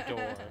holding the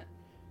door.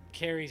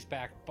 Carrie's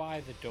back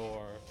by the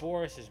door.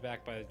 Boris is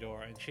back by the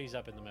door, and she's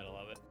up in the middle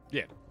of it.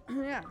 Yeah.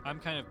 Yeah, I'm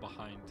kind of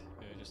behind,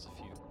 just a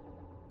few.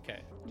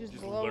 Okay. just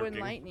Just blowing lurking.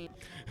 lightning.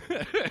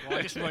 Well,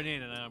 I just run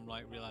in and then I'm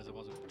like, realize I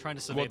wasn't trying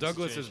to survey Well, the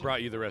Douglas has situation.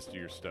 brought you the rest of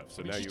your stuff,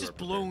 so I mean, now she's you just are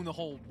blown the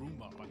whole room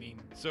up. I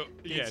mean, So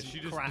yeah, It's she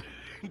just crap.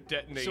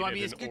 detonated so I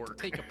mean, it's an good orc.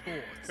 to take a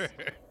pause.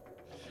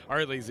 All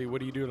right, Lazy,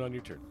 what are you doing on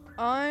your turn?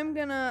 I'm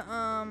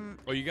gonna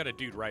Oh, you got a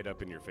dude right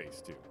up in your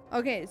face too.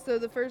 Okay, so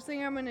the first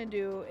thing I'm gonna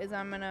do is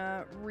I'm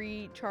gonna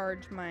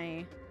recharge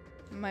my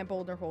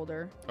boulder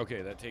holder.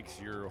 Okay, that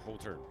takes your whole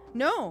turn.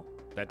 No,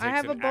 That takes I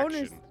have a an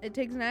bonus. action. It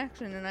takes an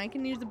action, and I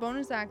can use the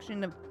bonus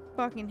action to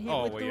fucking hit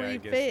Oh, with well, yeah, I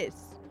 3 guess.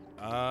 fists.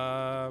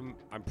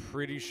 I'm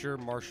pretty sure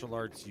martial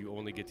arts you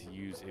only get to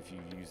use if you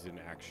use an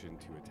action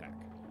to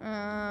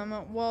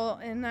attack. Well,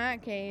 in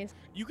that case,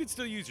 You could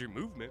still use your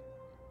movement.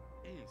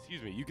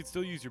 Excuse me. You could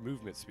still use your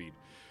movement speed.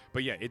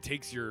 But yeah, it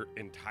takes your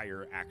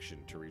entire action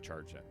to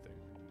recharge that thing.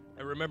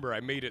 And remember, I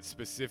made it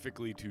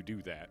specifically to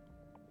do that.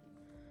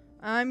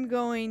 I'm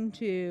going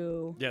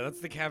to. Yeah,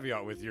 that's the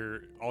caveat with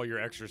all your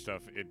extra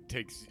stuff. It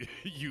takes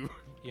you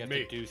You have ma-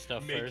 to do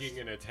stuff making first.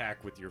 an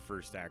attack with your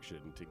first action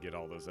to get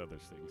all those other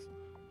things.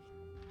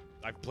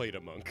 I've played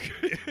a monk.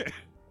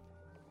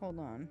 Hold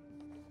on.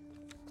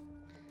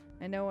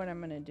 I know what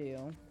I'm gonna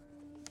do.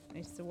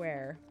 I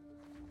swear.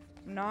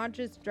 I'm not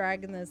just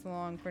dragging this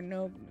along for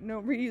no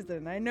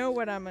reason. I know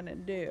what I'm gonna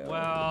do.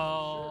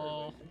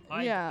 Well,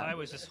 Yeah. I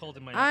was just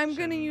holding my. I'm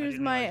action. gonna I use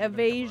didn't my realize you were gonna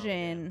come out.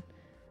 evasion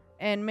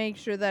and make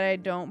sure that I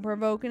don't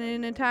provoke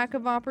an attack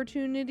of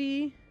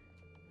opportunity.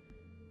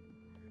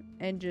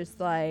 And just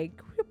like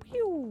pew,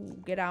 pew,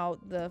 get out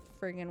the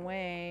friggin'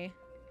 way.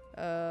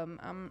 I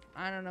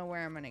don't know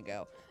where I'm gonna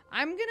go.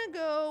 I'm gonna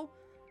go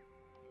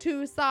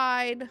to a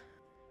side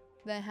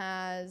that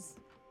has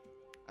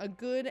a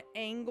good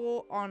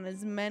angle on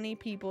as many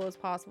people as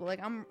possible.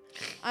 Like I'm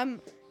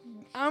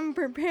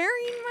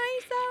preparing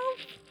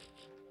myself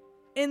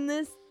in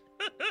this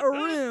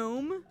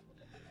room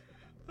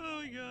Oh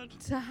my god.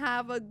 to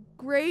have a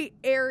great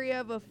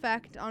area of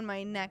effect on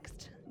my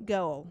next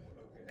go.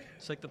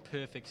 It's like the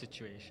perfect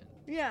situation.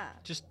 Yeah,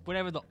 Just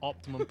whatever the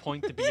optimum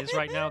point to be is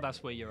right now,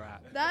 that's where you're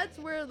at. that's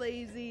where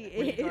lazy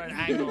Where is. you got an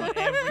angle on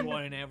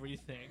everyone and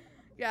everything.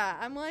 Yeah,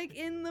 I'm like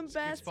in the It's a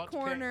good best spot to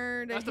pick.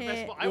 corner to That's the best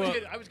hit. spot. Well-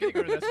 I was gonna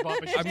go to that spot,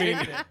 but she I mean-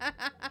 taken it.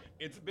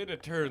 It's been a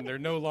turn. They're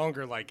no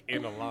longer like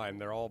in a line.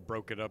 They're all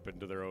broken up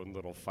into their own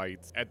little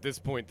fights. At this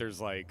point, there's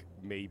like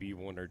maybe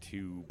 1 or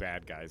 2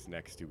 bad guys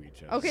next to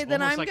each other. Okay, It's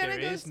then almost I'm like gonna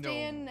there go is no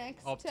stand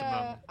next optimum.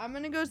 to. I'm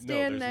gonna go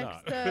stand there's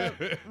next not.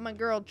 to my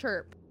girl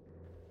Chirp.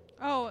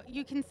 Oh,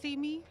 you can see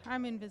me?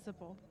 I'm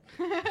invisible.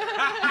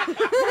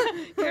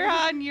 You're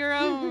on your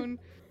own.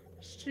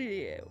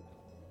 Shit.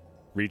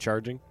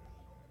 Recharging.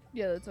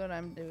 Yeah, that's what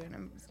I'm doing.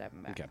 I'm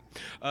stepping back.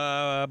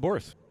 Okay.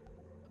 Boris.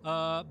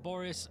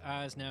 Boris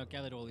has now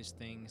gathered all these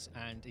things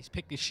and he's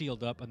picked his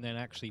shield up and then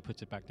actually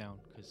puts it back down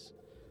because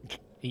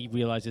he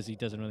realizes he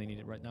doesn't really need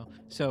it right now.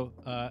 So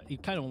he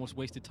kind of almost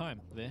wasted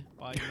time there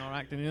by not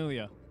acting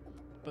earlier.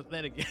 But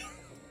then again,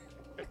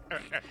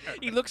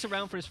 He looks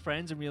around for his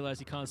friends and realizes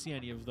he can't see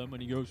any of them,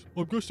 and he goes,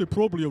 I guess they're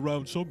probably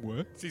around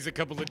somewhere. Sees a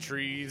couple of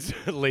trees,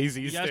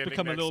 lazy he has standing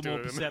become a next little to more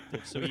him.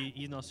 perceptive, so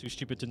he's not too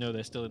stupid to know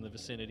they're still in the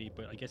vicinity,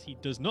 but I guess he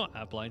does not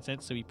have blind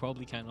sense, so he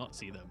probably cannot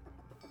see them.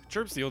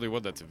 Chirp's the only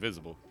one that's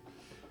invisible.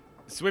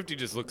 Swifty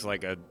just looks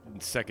like a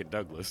second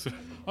Douglas.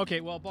 Okay,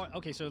 well,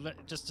 so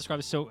just describe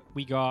it. So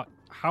we got,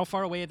 how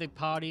far away are the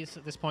parties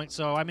at this point?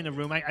 So I'm in a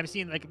room. I'm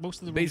seeing like most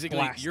of the room Basically,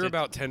 blasted. you're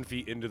about 10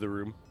 feet into the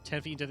room.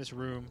 10 feet into this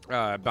room.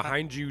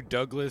 Behind you,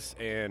 Douglas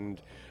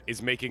and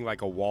is making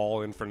like a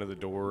wall in front of the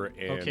door.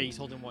 And, Okay, he's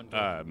holding one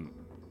door.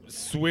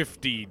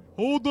 Swifty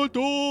Hold the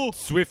door!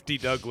 Swifty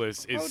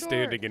Douglas is Oh, door.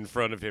 standing in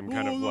front of him,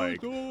 kind of Hold the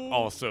like door.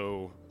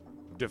 also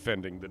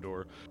defending the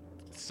door.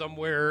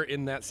 Somewhere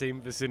in that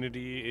same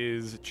vicinity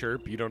is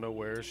Chirp. You don't know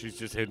where. She's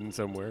just hidden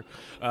somewhere.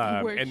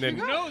 Where'd And she then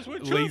go? knows where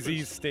Chirp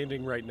Lazy's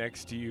standing right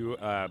next to you,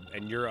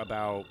 and you're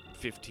about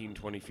 15,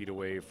 20 feet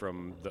away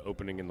from the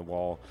opening in the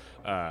wall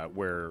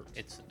where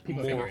It's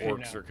more figure eight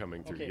orcs now. are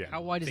coming through. Okay, Yeah.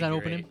 how wide is that Figure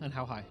opening eight. and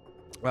how high?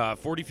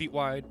 40 feet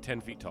wide, 10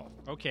 feet tall.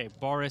 Okay,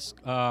 Boris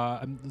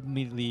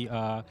immediately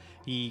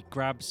he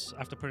grabs,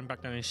 after putting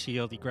back down his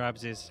shield, he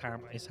grabs his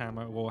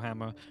hammer, war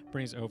hammer,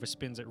 brings it over,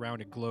 spins it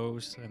round, it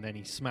glows, and then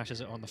he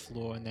smashes it on the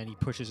floor, and then he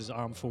pushes his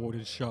arm forward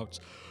and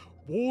shouts,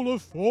 "Wall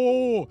of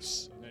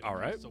Force!" And then he All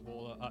right. makes a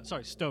wall of,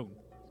 stone.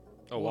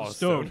 Oh, Wall wall of of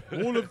stone.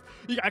 Wall of.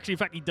 In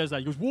fact, he does that.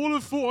 He goes, "Wall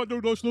of Force."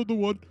 No, that's not the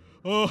one.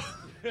 I'm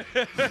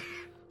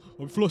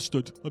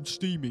flustered. I'm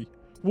steamy.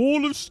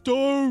 Wall of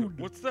stone.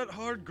 What's that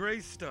hard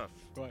gray stuff?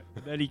 Right.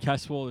 And then he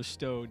casts Wall of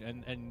Stone,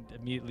 and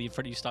immediately in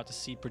front of you start to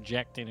see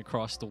projecting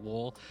across the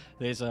wall.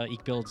 He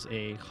builds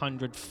a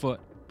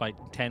 100-foot by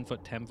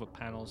 10-foot, 10-foot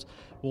panels,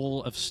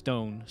 wall of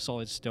stone,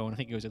 solid stone. I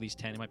think it goes at least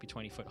 10. It might be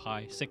 20 foot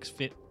high, 6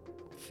 feet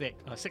thick,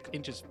 6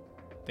 inches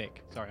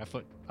thick. Sorry,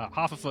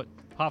 half a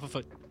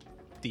foot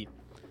deep.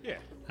 Yeah.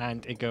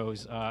 And it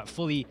goes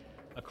fully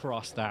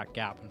across that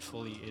gap, and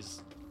fully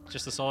is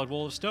just a solid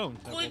wall of stone.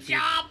 Good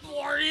job,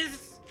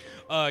 Boris.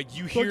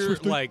 You hear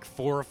Swifty. like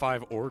 4 or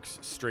 5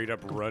 orcs straight up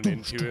run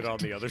into it on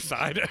the other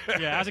side.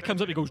 Yeah, as it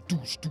comes up, it goes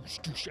doosh,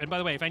 doosh, doosh. And by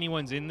the way, if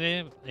anyone's in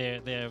there,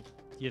 they're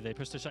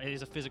pushed aside. It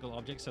is a physical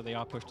object, so they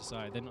are pushed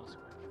aside. They're not.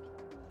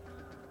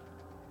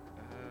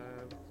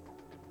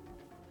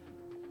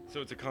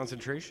 So it's a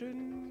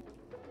concentration?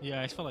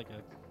 Yeah, it's for like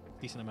a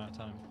decent amount of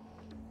time.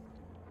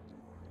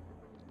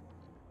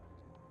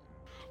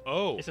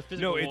 Oh, It's a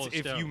physical no, wall it's of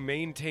if stone. you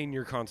maintain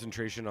your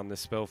concentration on this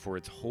spell for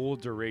its whole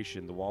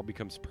duration, the wall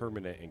becomes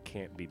permanent and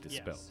can't be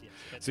dispelled. Yes,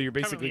 yes. So you're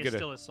basically Currently,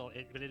 it's gonna- still a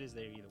solid, but it is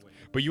there either way.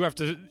 But you have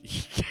to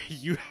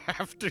you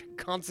have to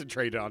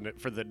concentrate on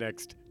it for the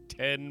next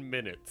 10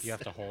 minutes. You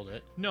have to hold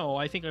it. No,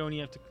 I think I only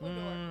have to.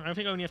 I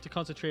think I only have to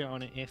concentrate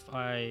on it if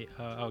I.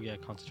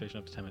 Concentration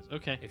up to 10 minutes.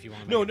 Okay. If you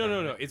want to.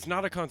 No. It's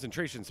not a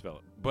concentration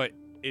spell, but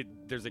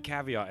there's a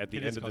caveat at the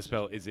It end is of the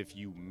spell is if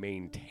you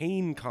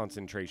maintain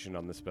concentration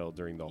on the spell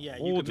during the Yeah,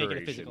 whole you can duration, make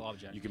it a physical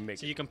object. you can make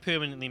So you can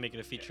permanently make it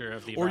a feature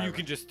of the. or you environment.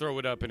 can just throw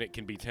it up and it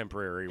can be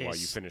temporary while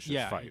you finish this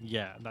yeah, fight.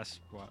 Yeah,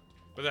 that's what.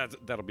 But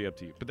that'll be up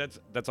to you. But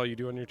that's all you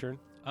do on your turn?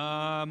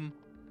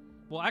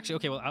 Well, actually,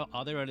 okay. Well,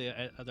 are there any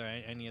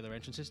other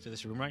entrances to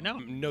this room right now?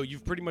 No,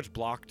 you've pretty much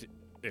blocked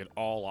it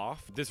all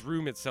off. This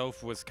room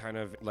itself was kind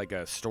of like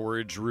a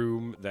storage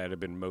room that had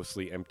been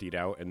mostly emptied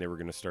out, and they were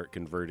going to start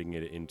converting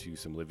it into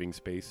some living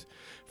space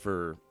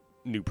for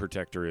new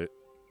protectorate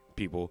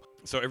people.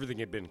 So everything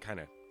had been kind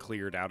of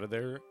cleared out of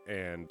there,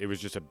 and it was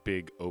just a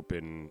big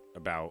open,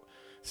 about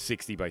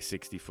 60 by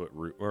 60 foot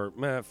room,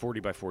 or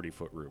 40 by 40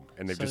 foot room,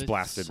 and they've just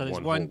blasted So there's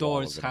one one whole door wall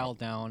is of it out. held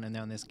down, and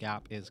then this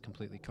gap is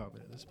completely covered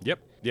at this point. Yep.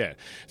 Yeah.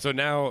 So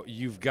now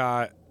you've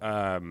got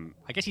I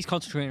guess he's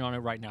concentrating on it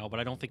right now,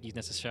 but I don't think he's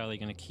necessarily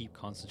going to keep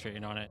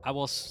concentrating on it. I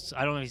don't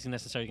know if he's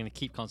necessarily going to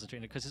keep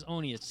concentrating because it's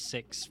only a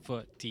 6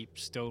 foot deep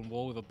stone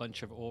wall with a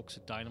bunch of orcs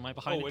with dynamite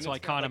behind it. So I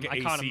can't AC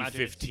imagine.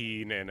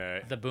 15 and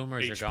a The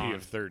boomers are HP gone.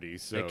 of 30,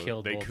 so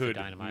killed they both the could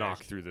dynamiters.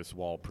 knock through this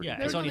wall pretty. Yeah,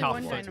 There's it's only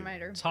only half one a foot.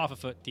 dynamiter. It's half a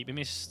foot deep. I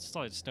mean, it's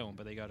solid stone,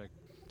 but they got to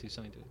do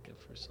something to get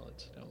for solid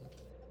stone.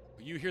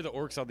 You hear the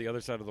orcs on the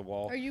other side of the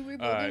wall Are you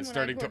rebuilding when I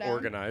starting tore to down?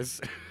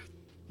 organize.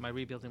 Am I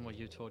rebuilding what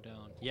you tore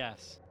down?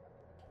 Yes.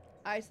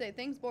 I say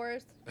thanks,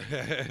 Boris.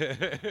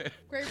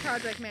 Great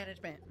project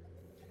management.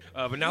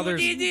 But now there's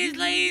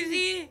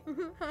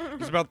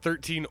about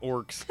 13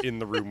 orcs in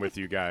the room with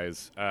you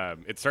guys.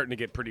 It's starting to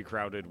get pretty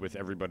crowded with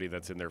everybody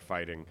that's in there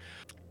fighting.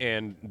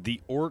 And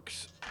the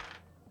orcs...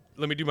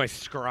 Let me do my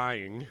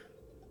scrying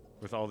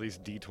with all these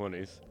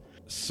D20s.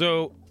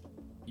 So,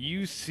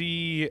 you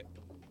see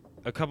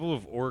a couple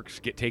of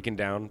orcs get taken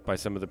down by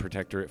some of the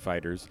Protectorate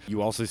fighters.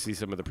 You also see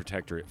some of the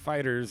Protectorate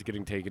fighters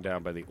getting taken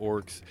down by the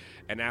orcs.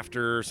 And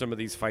after some of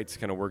these fights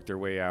kind of work their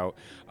way out,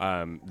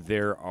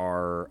 there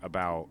are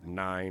about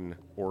 9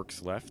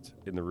 orcs left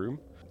in the room,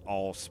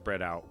 all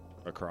spread out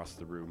across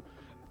the room.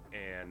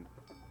 And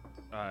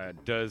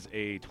does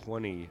a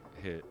 20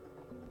 hit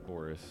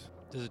Boris?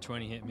 Does a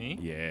 20 hit me?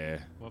 Yeah.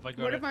 What if I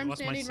got What if it? I'm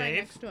What's my standing right save?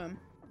 next to him?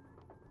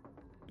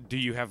 Do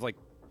you have like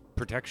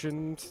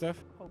protection stuff?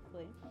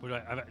 Hopefully.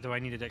 Do I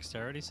need a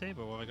dexterity save,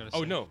 or what have I got to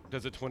Oh say? no,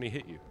 does a 20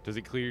 hit you? Does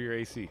it clear your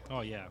AC? Oh,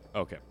 yeah.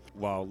 Okay.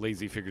 While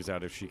Lazy figures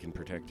out if she can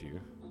protect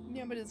you.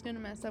 Yeah, but it's gonna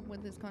mess up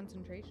with his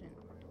concentration.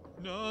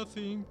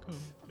 Nothing.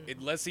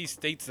 Unless he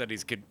states that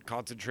he's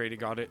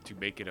concentrating on it to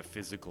make it a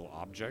physical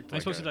object. I'm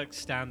supposed to like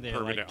stand there,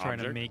 like permanent trying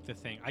to object? make the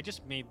thing. I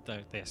just made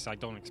this. I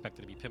don't expect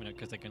it to be permanent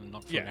because they're gonna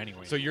knock through Yeah, it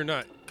anyway. so you're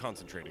not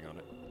concentrating on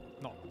it.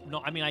 No.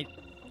 I mean,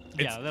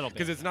 yeah, a little bit.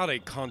 Because it's not a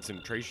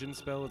concentration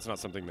spell. It's not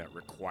something that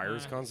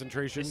requires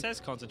concentration. It says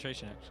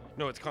concentration actually.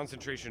 No, it's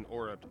concentration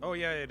or a... Oh,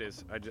 yeah, it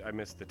is. I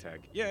missed the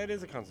tag. Yeah, it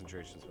is a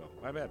concentration spell.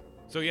 My bad.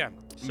 So, yeah.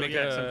 So make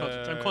yeah,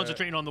 a... I'm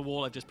concentrating on the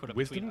wall. I've just put up.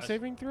 Wisdom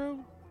saving throw?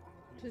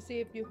 To see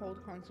if you hold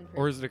concentration.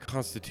 Or is it a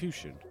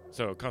constitution?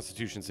 So,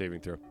 constitution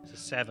saving throw. It's a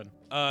 7.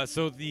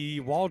 So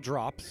the wall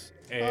drops,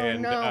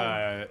 and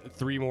no.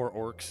 3 more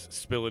orcs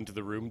spill into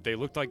the room. They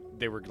looked like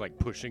they were like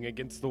pushing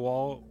against the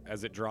wall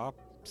as it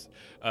drops,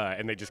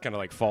 and they just kind of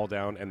like fall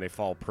down and they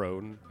fall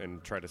prone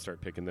and try to start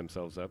picking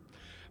themselves up.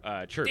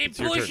 Chirp, it's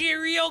your turn. it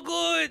real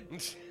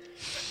good.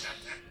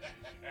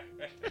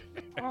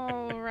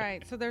 All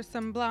right. So there's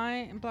some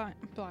blind,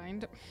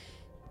 prone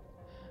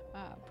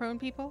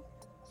people.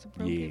 Some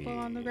prone people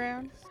on the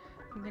ground.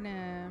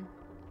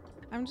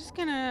 I'm just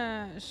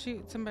gonna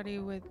shoot somebody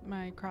with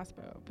my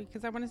crossbow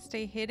because I want to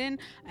stay hidden,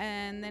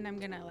 and then I'm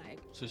gonna like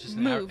So it's just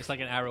an arrow, move it's like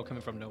an arrow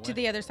coming from nowhere. to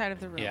the other side of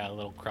the room. Yeah, a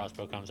little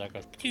crossbow comes out,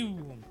 goes pew,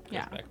 goes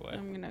Yeah. back away.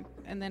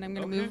 And then I'm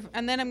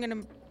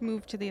gonna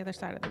move to the other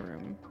side of the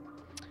room.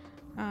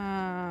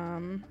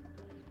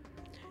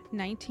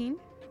 19.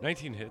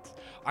 19 hits.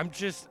 I'm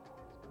just...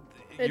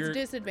 It's you're-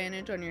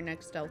 disadvantage on your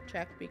next stealth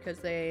check because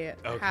they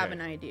Okay. have an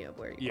idea of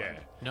where you Yeah.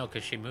 No,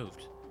 because she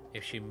moved.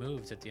 If she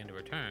moves at the end of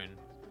her turn,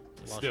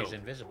 while Still. she's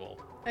invisible,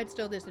 are. It's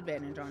still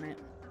disadvantage on it.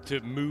 To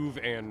move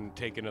and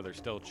take another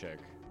stealth check.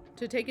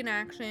 To take an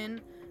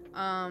action,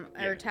 or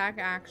attack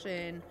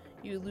action,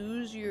 you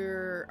lose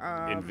your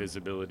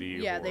Invisibility.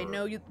 Yeah, they or-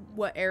 know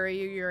what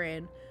area you're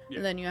in, Yeah.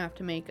 and then you have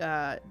to make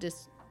a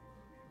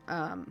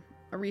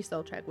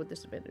re-stealth check with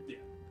disadvantage. Yeah.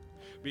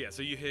 But yeah,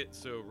 so you hit,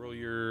 so roll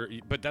your...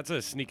 But that's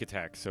a sneak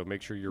attack, so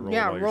make sure you roll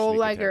Yeah, all your roll sneak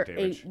like your attack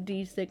damage.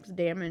 8d6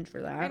 damage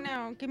for I that.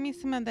 know. Give me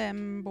some of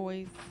them,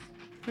 boys.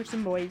 For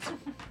some boys.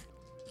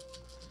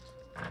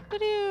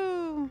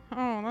 Ba-doo.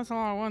 Oh, that's a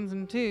lot of 1s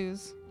and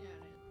 2s.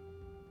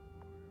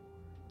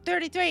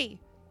 33.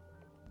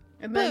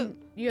 And then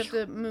you have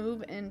to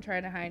move and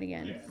try to hide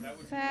again.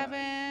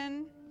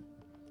 7.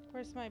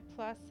 Where's my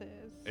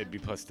pluses? It'd be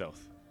plus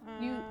stealth.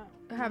 You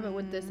have it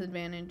with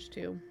disadvantage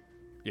too.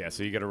 Yeah,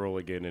 so you got to roll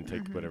again and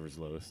Mm-hmm. take whatever's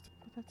lowest.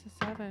 That's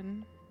a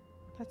 7.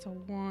 That's a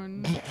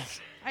 1.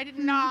 I did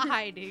not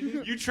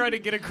hiding. You try to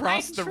get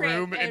across I the trip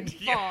room and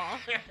fall.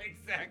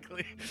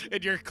 exactly.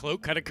 And your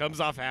cloak kind of comes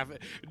off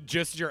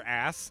just your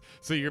ass.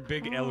 So your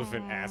big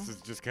elephant Aw. ass is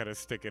just kind of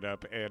sticking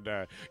up,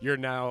 and you're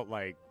now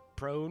like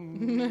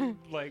prone,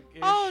 like.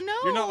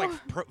 Oh, You're not like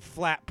no.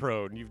 flat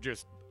prone. You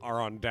just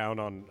are down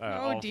on. Oh,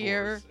 all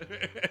dear. fours.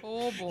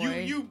 Oh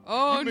boy. You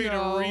oh made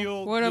no. a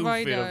real What have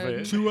I goof of done?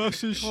 it. 2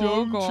 asses Oh,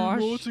 shown, 2 gosh.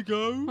 more to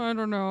go. I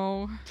don't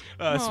know.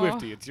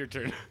 Swifty, it's your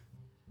turn.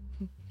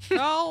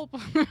 Help.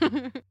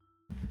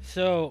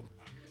 so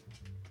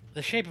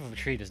the shape of a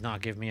tree does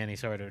not give me any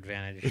sort of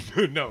advantage.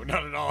 No,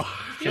 not at all.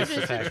 Just the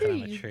just a fact that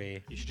I'm a tree.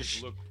 tree. You should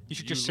just Look, you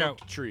should you just shout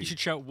looked tree. You should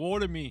shout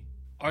water me.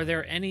 Are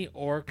there any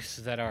orcs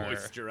that are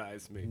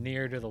Moisturize me.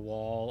 near to the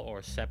wall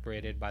or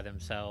separated by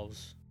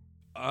themselves?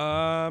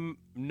 No,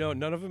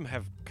 none of them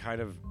have kind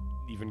of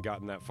even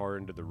gotten that far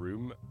into the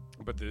room.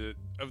 But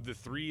of the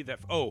three that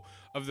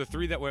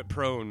went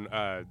prone,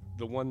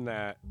 the one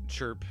that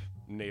Chirp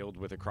nailed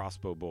with a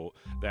crossbow bolt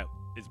that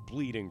is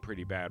bleeding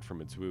pretty bad from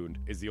its wound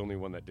is the only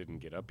one that didn't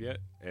get up yet,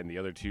 and the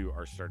other two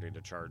are starting to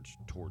charge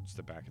towards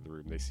the back of the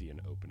room. They see an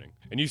opening,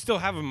 and you still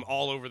have them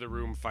all over the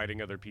room fighting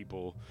other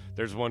people.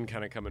 There's one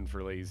kind of coming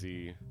for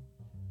Lazy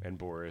and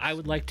Boris. I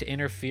would like to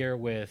interfere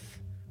with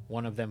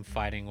one of them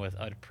fighting with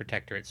a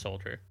protectorate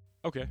soldier.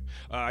 Okay.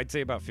 I'd say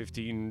about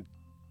 15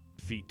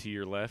 feet to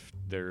your left,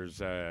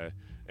 there's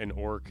an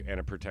orc and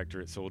a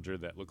protectorate soldier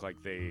that look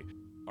like they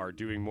are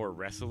doing more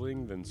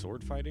wrestling than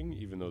sword fighting,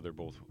 even though they're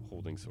both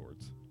holding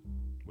swords.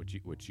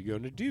 What you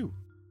gonna do?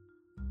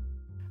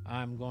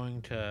 I'm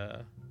going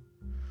to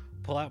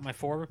pull out my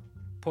 4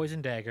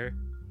 poison dagger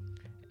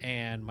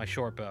and my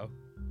short bow.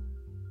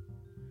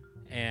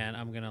 And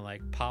I'm gonna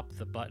like pop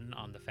the button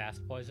on the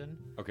fast poison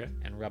Okay.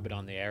 and rub it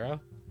on the arrow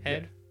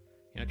head,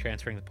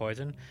 transferring the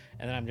poison.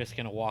 And then I'm just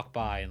gonna walk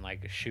by and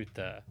like shoot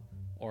the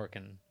orc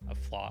in a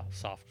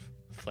soft,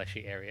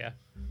 fleshy area.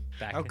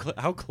 Back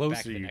How close back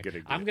are to the you neck. gonna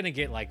get? I'm gonna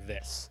get like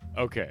this.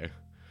 Okay.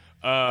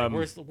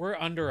 We're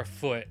under a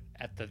foot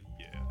at the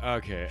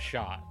Okay.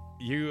 shot.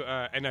 You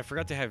and I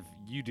forgot to have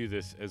you do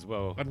this as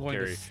well. I'm going to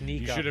Carrie.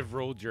 sneak You up. should have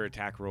rolled your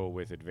attack roll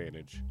with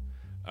advantage.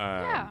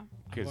 Yeah. I'm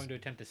 'cause- going to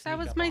attempt to sneak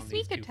was up my on these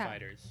sneak 2 attack.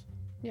 fighters.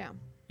 Yeah.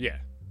 yeah.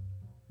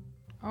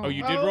 Oh,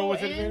 you did roll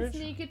with advantage?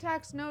 Sneak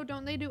attacks, no,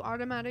 don't they do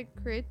automatic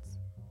crits?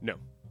 No,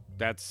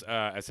 that's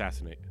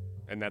assassinate,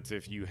 and that's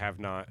if you have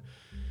not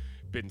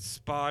been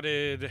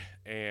spotted,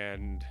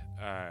 and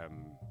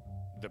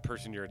the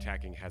person you're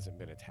attacking hasn't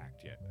been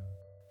attacked yet.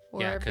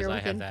 Or Yeah, if 'cause you're I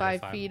have within that 5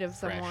 if I'm feet of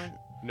fresh. someone.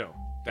 No,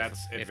 that's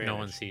if advantage. no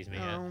one sees me.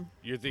 Yeah. Oh.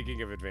 You're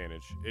thinking of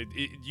advantage.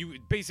 You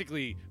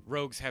basically,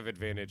 rogues have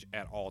advantage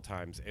at all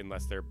times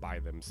unless they're by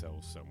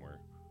themselves somewhere.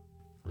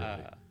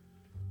 Really.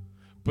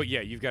 But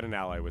yeah, you've got an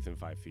ally within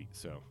 5 feet,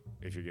 so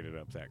if you're getting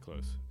up that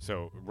close.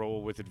 So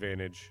roll with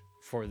advantage.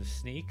 For the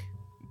sneak,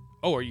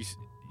 Oh, are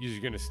you're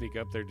going to sneak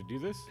up there to do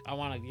this? I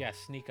want to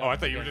sneak up. Oh, I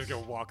thought you were just against-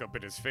 going to walk up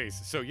in his face.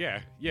 So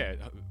yeah.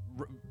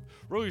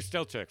 Roll your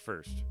stealth check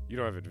first. You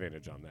don't have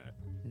advantage on that.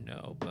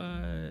 No,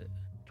 but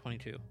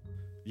 22.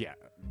 Yeah,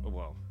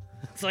 well,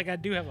 It's like I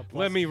do have a plus.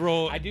 let me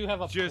roll. I do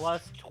have a just-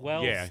 plus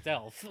 12 yeah.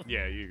 stealth.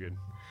 Yeah, you're good.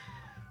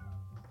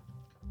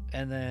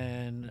 And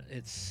then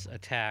it's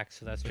attack,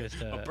 so that's just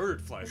A a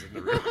bird flies in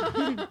the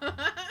room.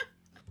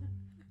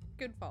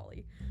 Good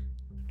folly.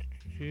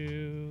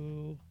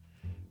 2.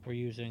 We're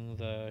using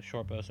the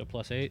short bow, so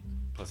plus 8,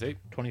 +8.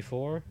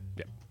 24.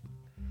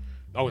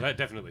 Oh, that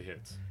definitely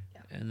hits.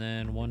 And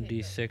then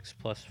 1d6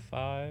 plus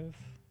 5.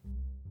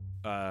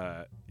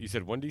 You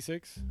said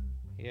 1d6?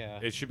 Yeah,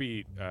 It should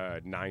be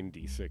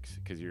 9d6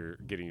 because you're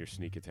getting your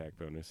sneak attack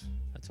bonus.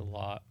 that's a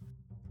lot.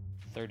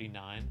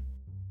 39.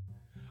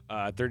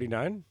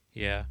 39?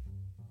 Yeah,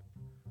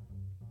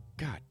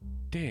 God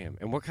damn.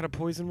 And what kind of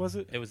poison was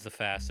it? it was the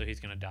fast, so he's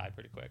going to die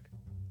pretty quick.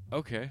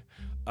 Okay.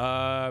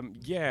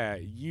 Yeah,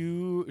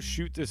 you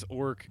shoot this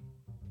orc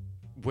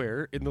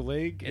where? In the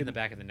leg? In the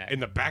back of the neck. In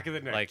the back of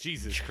the neck. Like-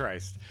 Jesus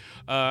Christ.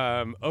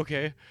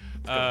 Okay.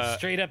 Going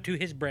straight up to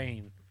his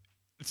brain.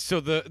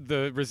 So God,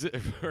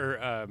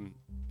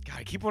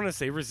 I keep wanting to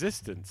say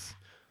resistance.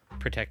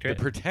 Protectorate.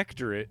 The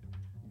protectorate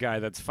guy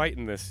that's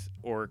fighting this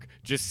orc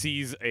just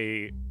sees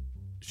a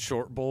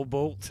short bow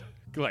bolt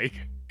like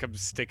come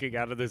sticking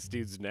out of this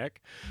dude's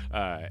neck,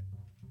 out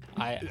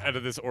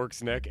of this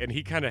orc's neck, and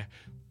he kind of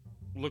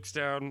looks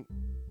down,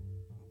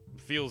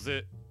 feels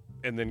it,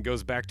 and then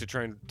goes back to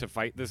trying to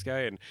fight this guy.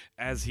 And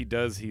as he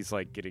does, he's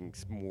like getting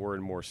more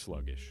and more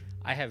sluggish.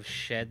 I have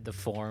shed the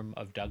form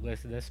of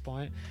Douglas at this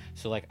point.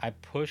 So, like, I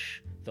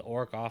push the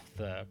orc off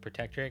the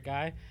protectorate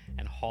guy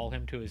and haul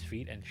him to his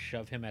feet and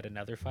shove him at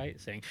another fight,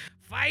 saying,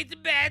 "Fight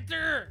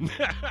better!"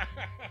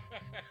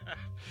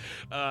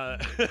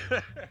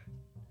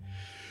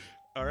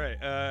 All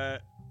right.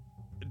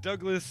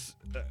 Douglas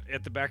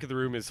at the back of the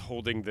room is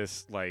holding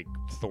this like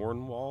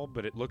thorn wall,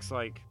 but it looks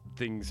like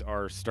things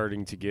are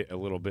starting to get a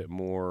little bit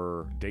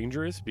more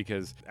dangerous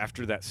because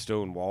after that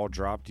stone wall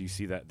dropped, you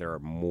see that there are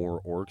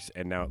more orcs,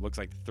 and now it looks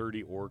like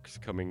 30 orcs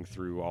coming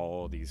through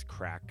all these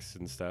cracks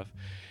and stuff.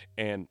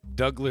 And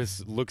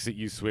Douglas looks at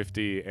you,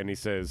 Swifty, and he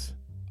says,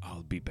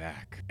 "I'll be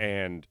back."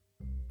 And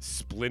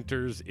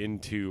splinters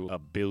into a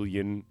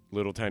billion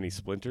little tiny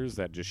splinters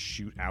that just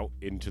shoot out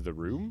into the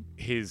room.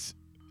 His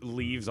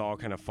leaves all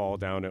kind of fall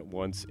down at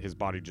once. His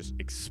body just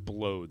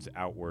explodes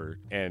outward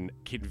and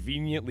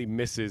conveniently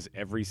misses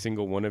every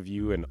single one of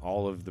you and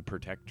all of the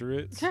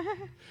protectorates,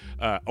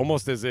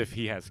 almost as if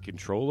he has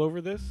control over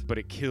this, but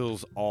it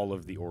kills all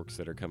of the orcs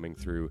that are coming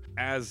through.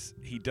 As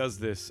he does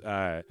this,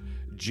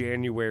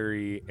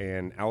 January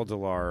and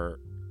Aldalar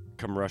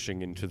come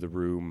rushing into the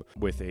room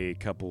with a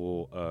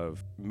couple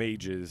of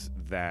mages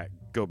that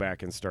go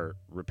back and start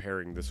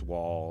repairing this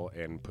wall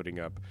and putting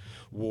up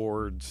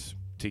wards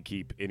to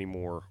keep any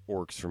more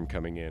orcs from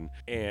coming in.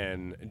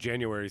 And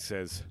January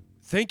says,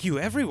 "Thank you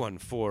everyone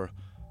for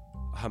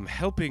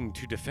helping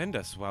to defend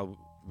us while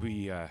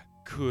we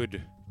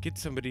could get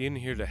somebody in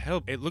here to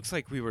help. It looks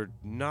like we were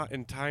not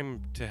in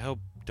time to help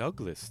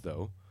Douglas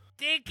though."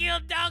 They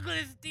killed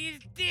Douglas, these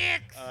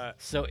dicks!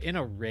 So, in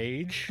a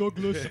rage,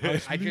 Douglas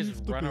has I just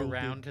leave the run building.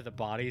 around to the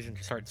bodies and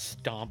start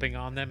stomping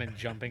on them and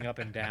jumping up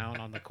and down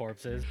on the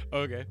corpses.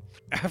 Okay.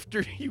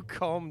 After you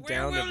calm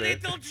down a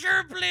bit.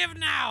 Chirp live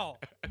now?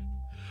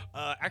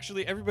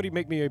 Actually, everybody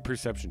make me a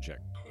perception check.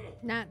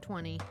 Nat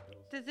 20.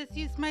 Does this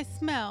use my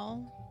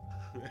smell?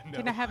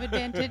 Can I have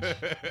advantage?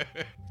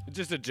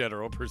 Just a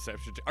general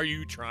perception check. Are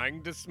you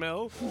trying to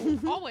smell?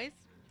 Always.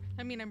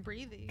 I mean, I'm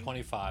breathing.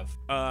 25.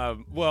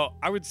 Well,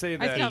 I would say I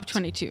that. still have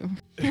 22.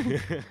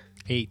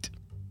 8.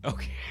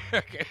 Okay.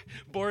 Okay.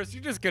 Boris,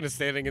 you're just kind of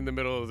standing in the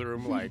middle of the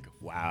room like,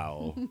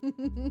 wow.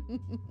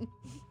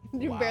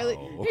 You Wow. barely.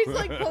 He's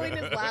like pulling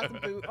his last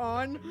boot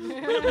on.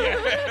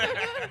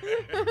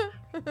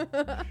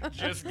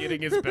 Just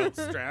getting his belt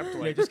strapped.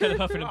 Like, just kind of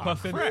huffing and "Oh,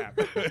 puffing." crap.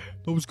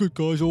 That was good,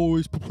 guys.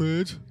 Always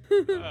prepared.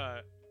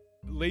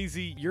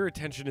 Lazy, your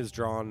attention is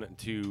drawn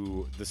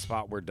to the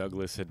spot where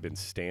Douglas had been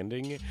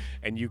standing,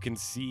 and you can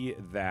see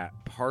that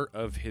part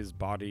of his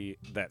body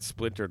that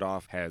splintered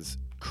off has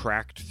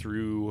cracked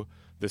through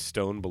the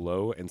stone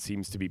below and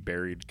seems to be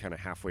buried kind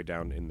of halfway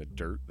down in the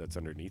dirt that's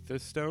underneath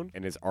this stone,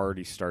 and is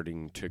already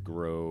starting to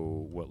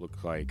grow what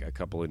look like a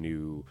couple of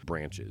new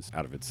branches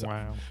out of itself.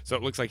 Wow. So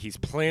it looks like he's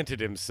planted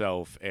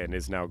himself and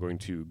is now going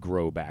to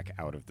grow back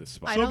out of this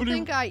spot. I don't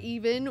think I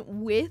even,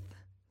 with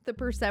the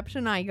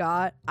perception I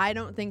got, I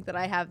don't think that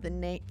I have the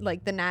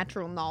the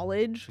natural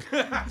knowledge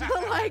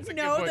to like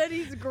know point. that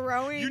he's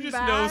growing You just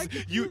back.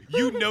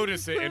 you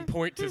notice it and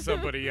point to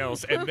somebody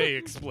else, and they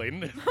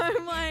explain.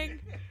 I'm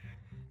like,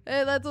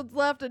 hey, that's what's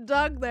left of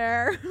Doug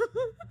there.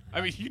 I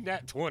mean, you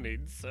nat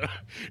 20'd, so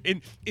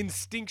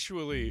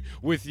instinctually,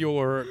 with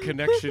your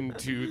connection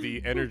to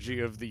the energy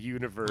of the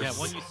universe, Yeah,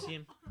 when you see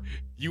him,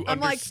 you I'm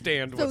like,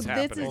 understand so what's this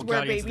happening. is where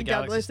Guardians of Baby the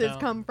Galaxy Douglas has style.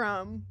 come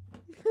from.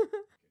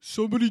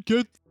 Somebody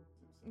get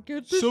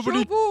Get the Somebody-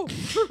 shovel.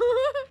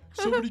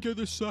 somebody get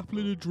the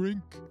sapling a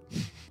drink.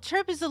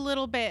 Chirp is a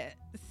little bit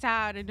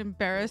sad and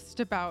embarrassed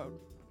about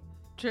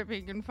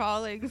tripping and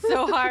falling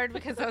so hard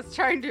because I was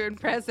trying to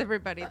impress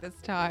everybody this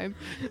time.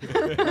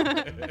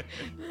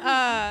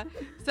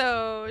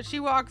 So she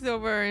walks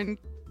over and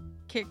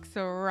kicks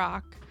a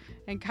rock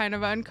and kind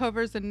of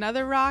uncovers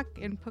another rock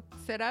and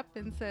picks it up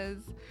and says,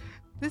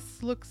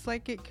 "This looks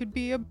like it could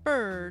be a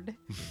bird."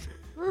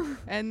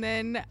 And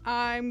then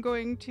I'm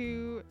going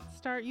to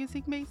start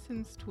using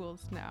Mason's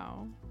tools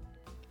now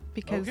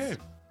because Okay.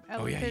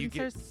 Oh, yeah, you elephants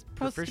get are supposed to be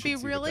proficiency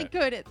with really that.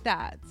 good at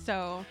that.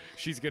 So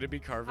She's gonna be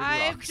carving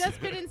I've rocks.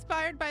 just been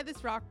inspired by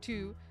this rock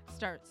to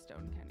start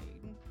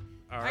stonecutting.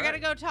 All I gotta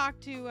right. go talk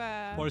to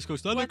Boris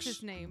goes, that what's looks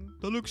his name?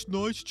 that looks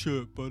nice,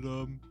 Chirp, but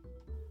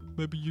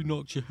maybe you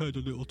knocked your head a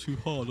little too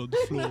hard on the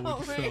floor when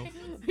you fell.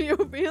 You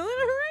feeling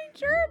alright,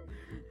 Chirp?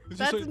 Is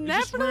That's this, is this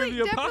definitely, really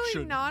a definitely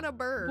passion? not a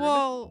bird.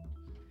 Well,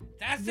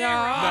 that's No. it,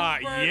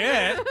 Rock. Not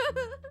yet.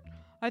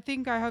 I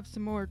think I have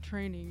some more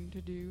training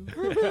to do.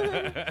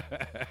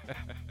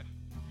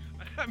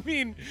 I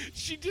mean,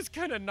 she just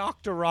kind of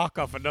knocked a rock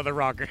off another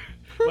rock.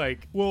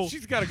 Like, Well-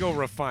 she's got to go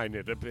refine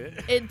it a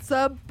bit. It's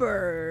a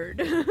bird.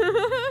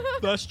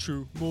 That's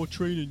true. More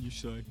training, you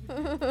say.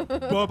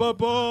 Ba ba ba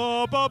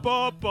ba ba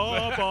ba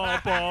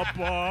ba ba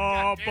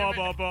ba ba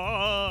ba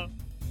ba.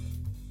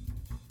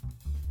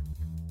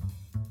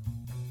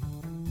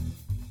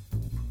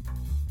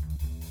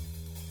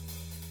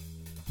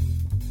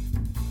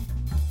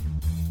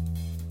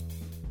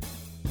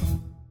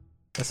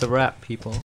 That's a wrap, people.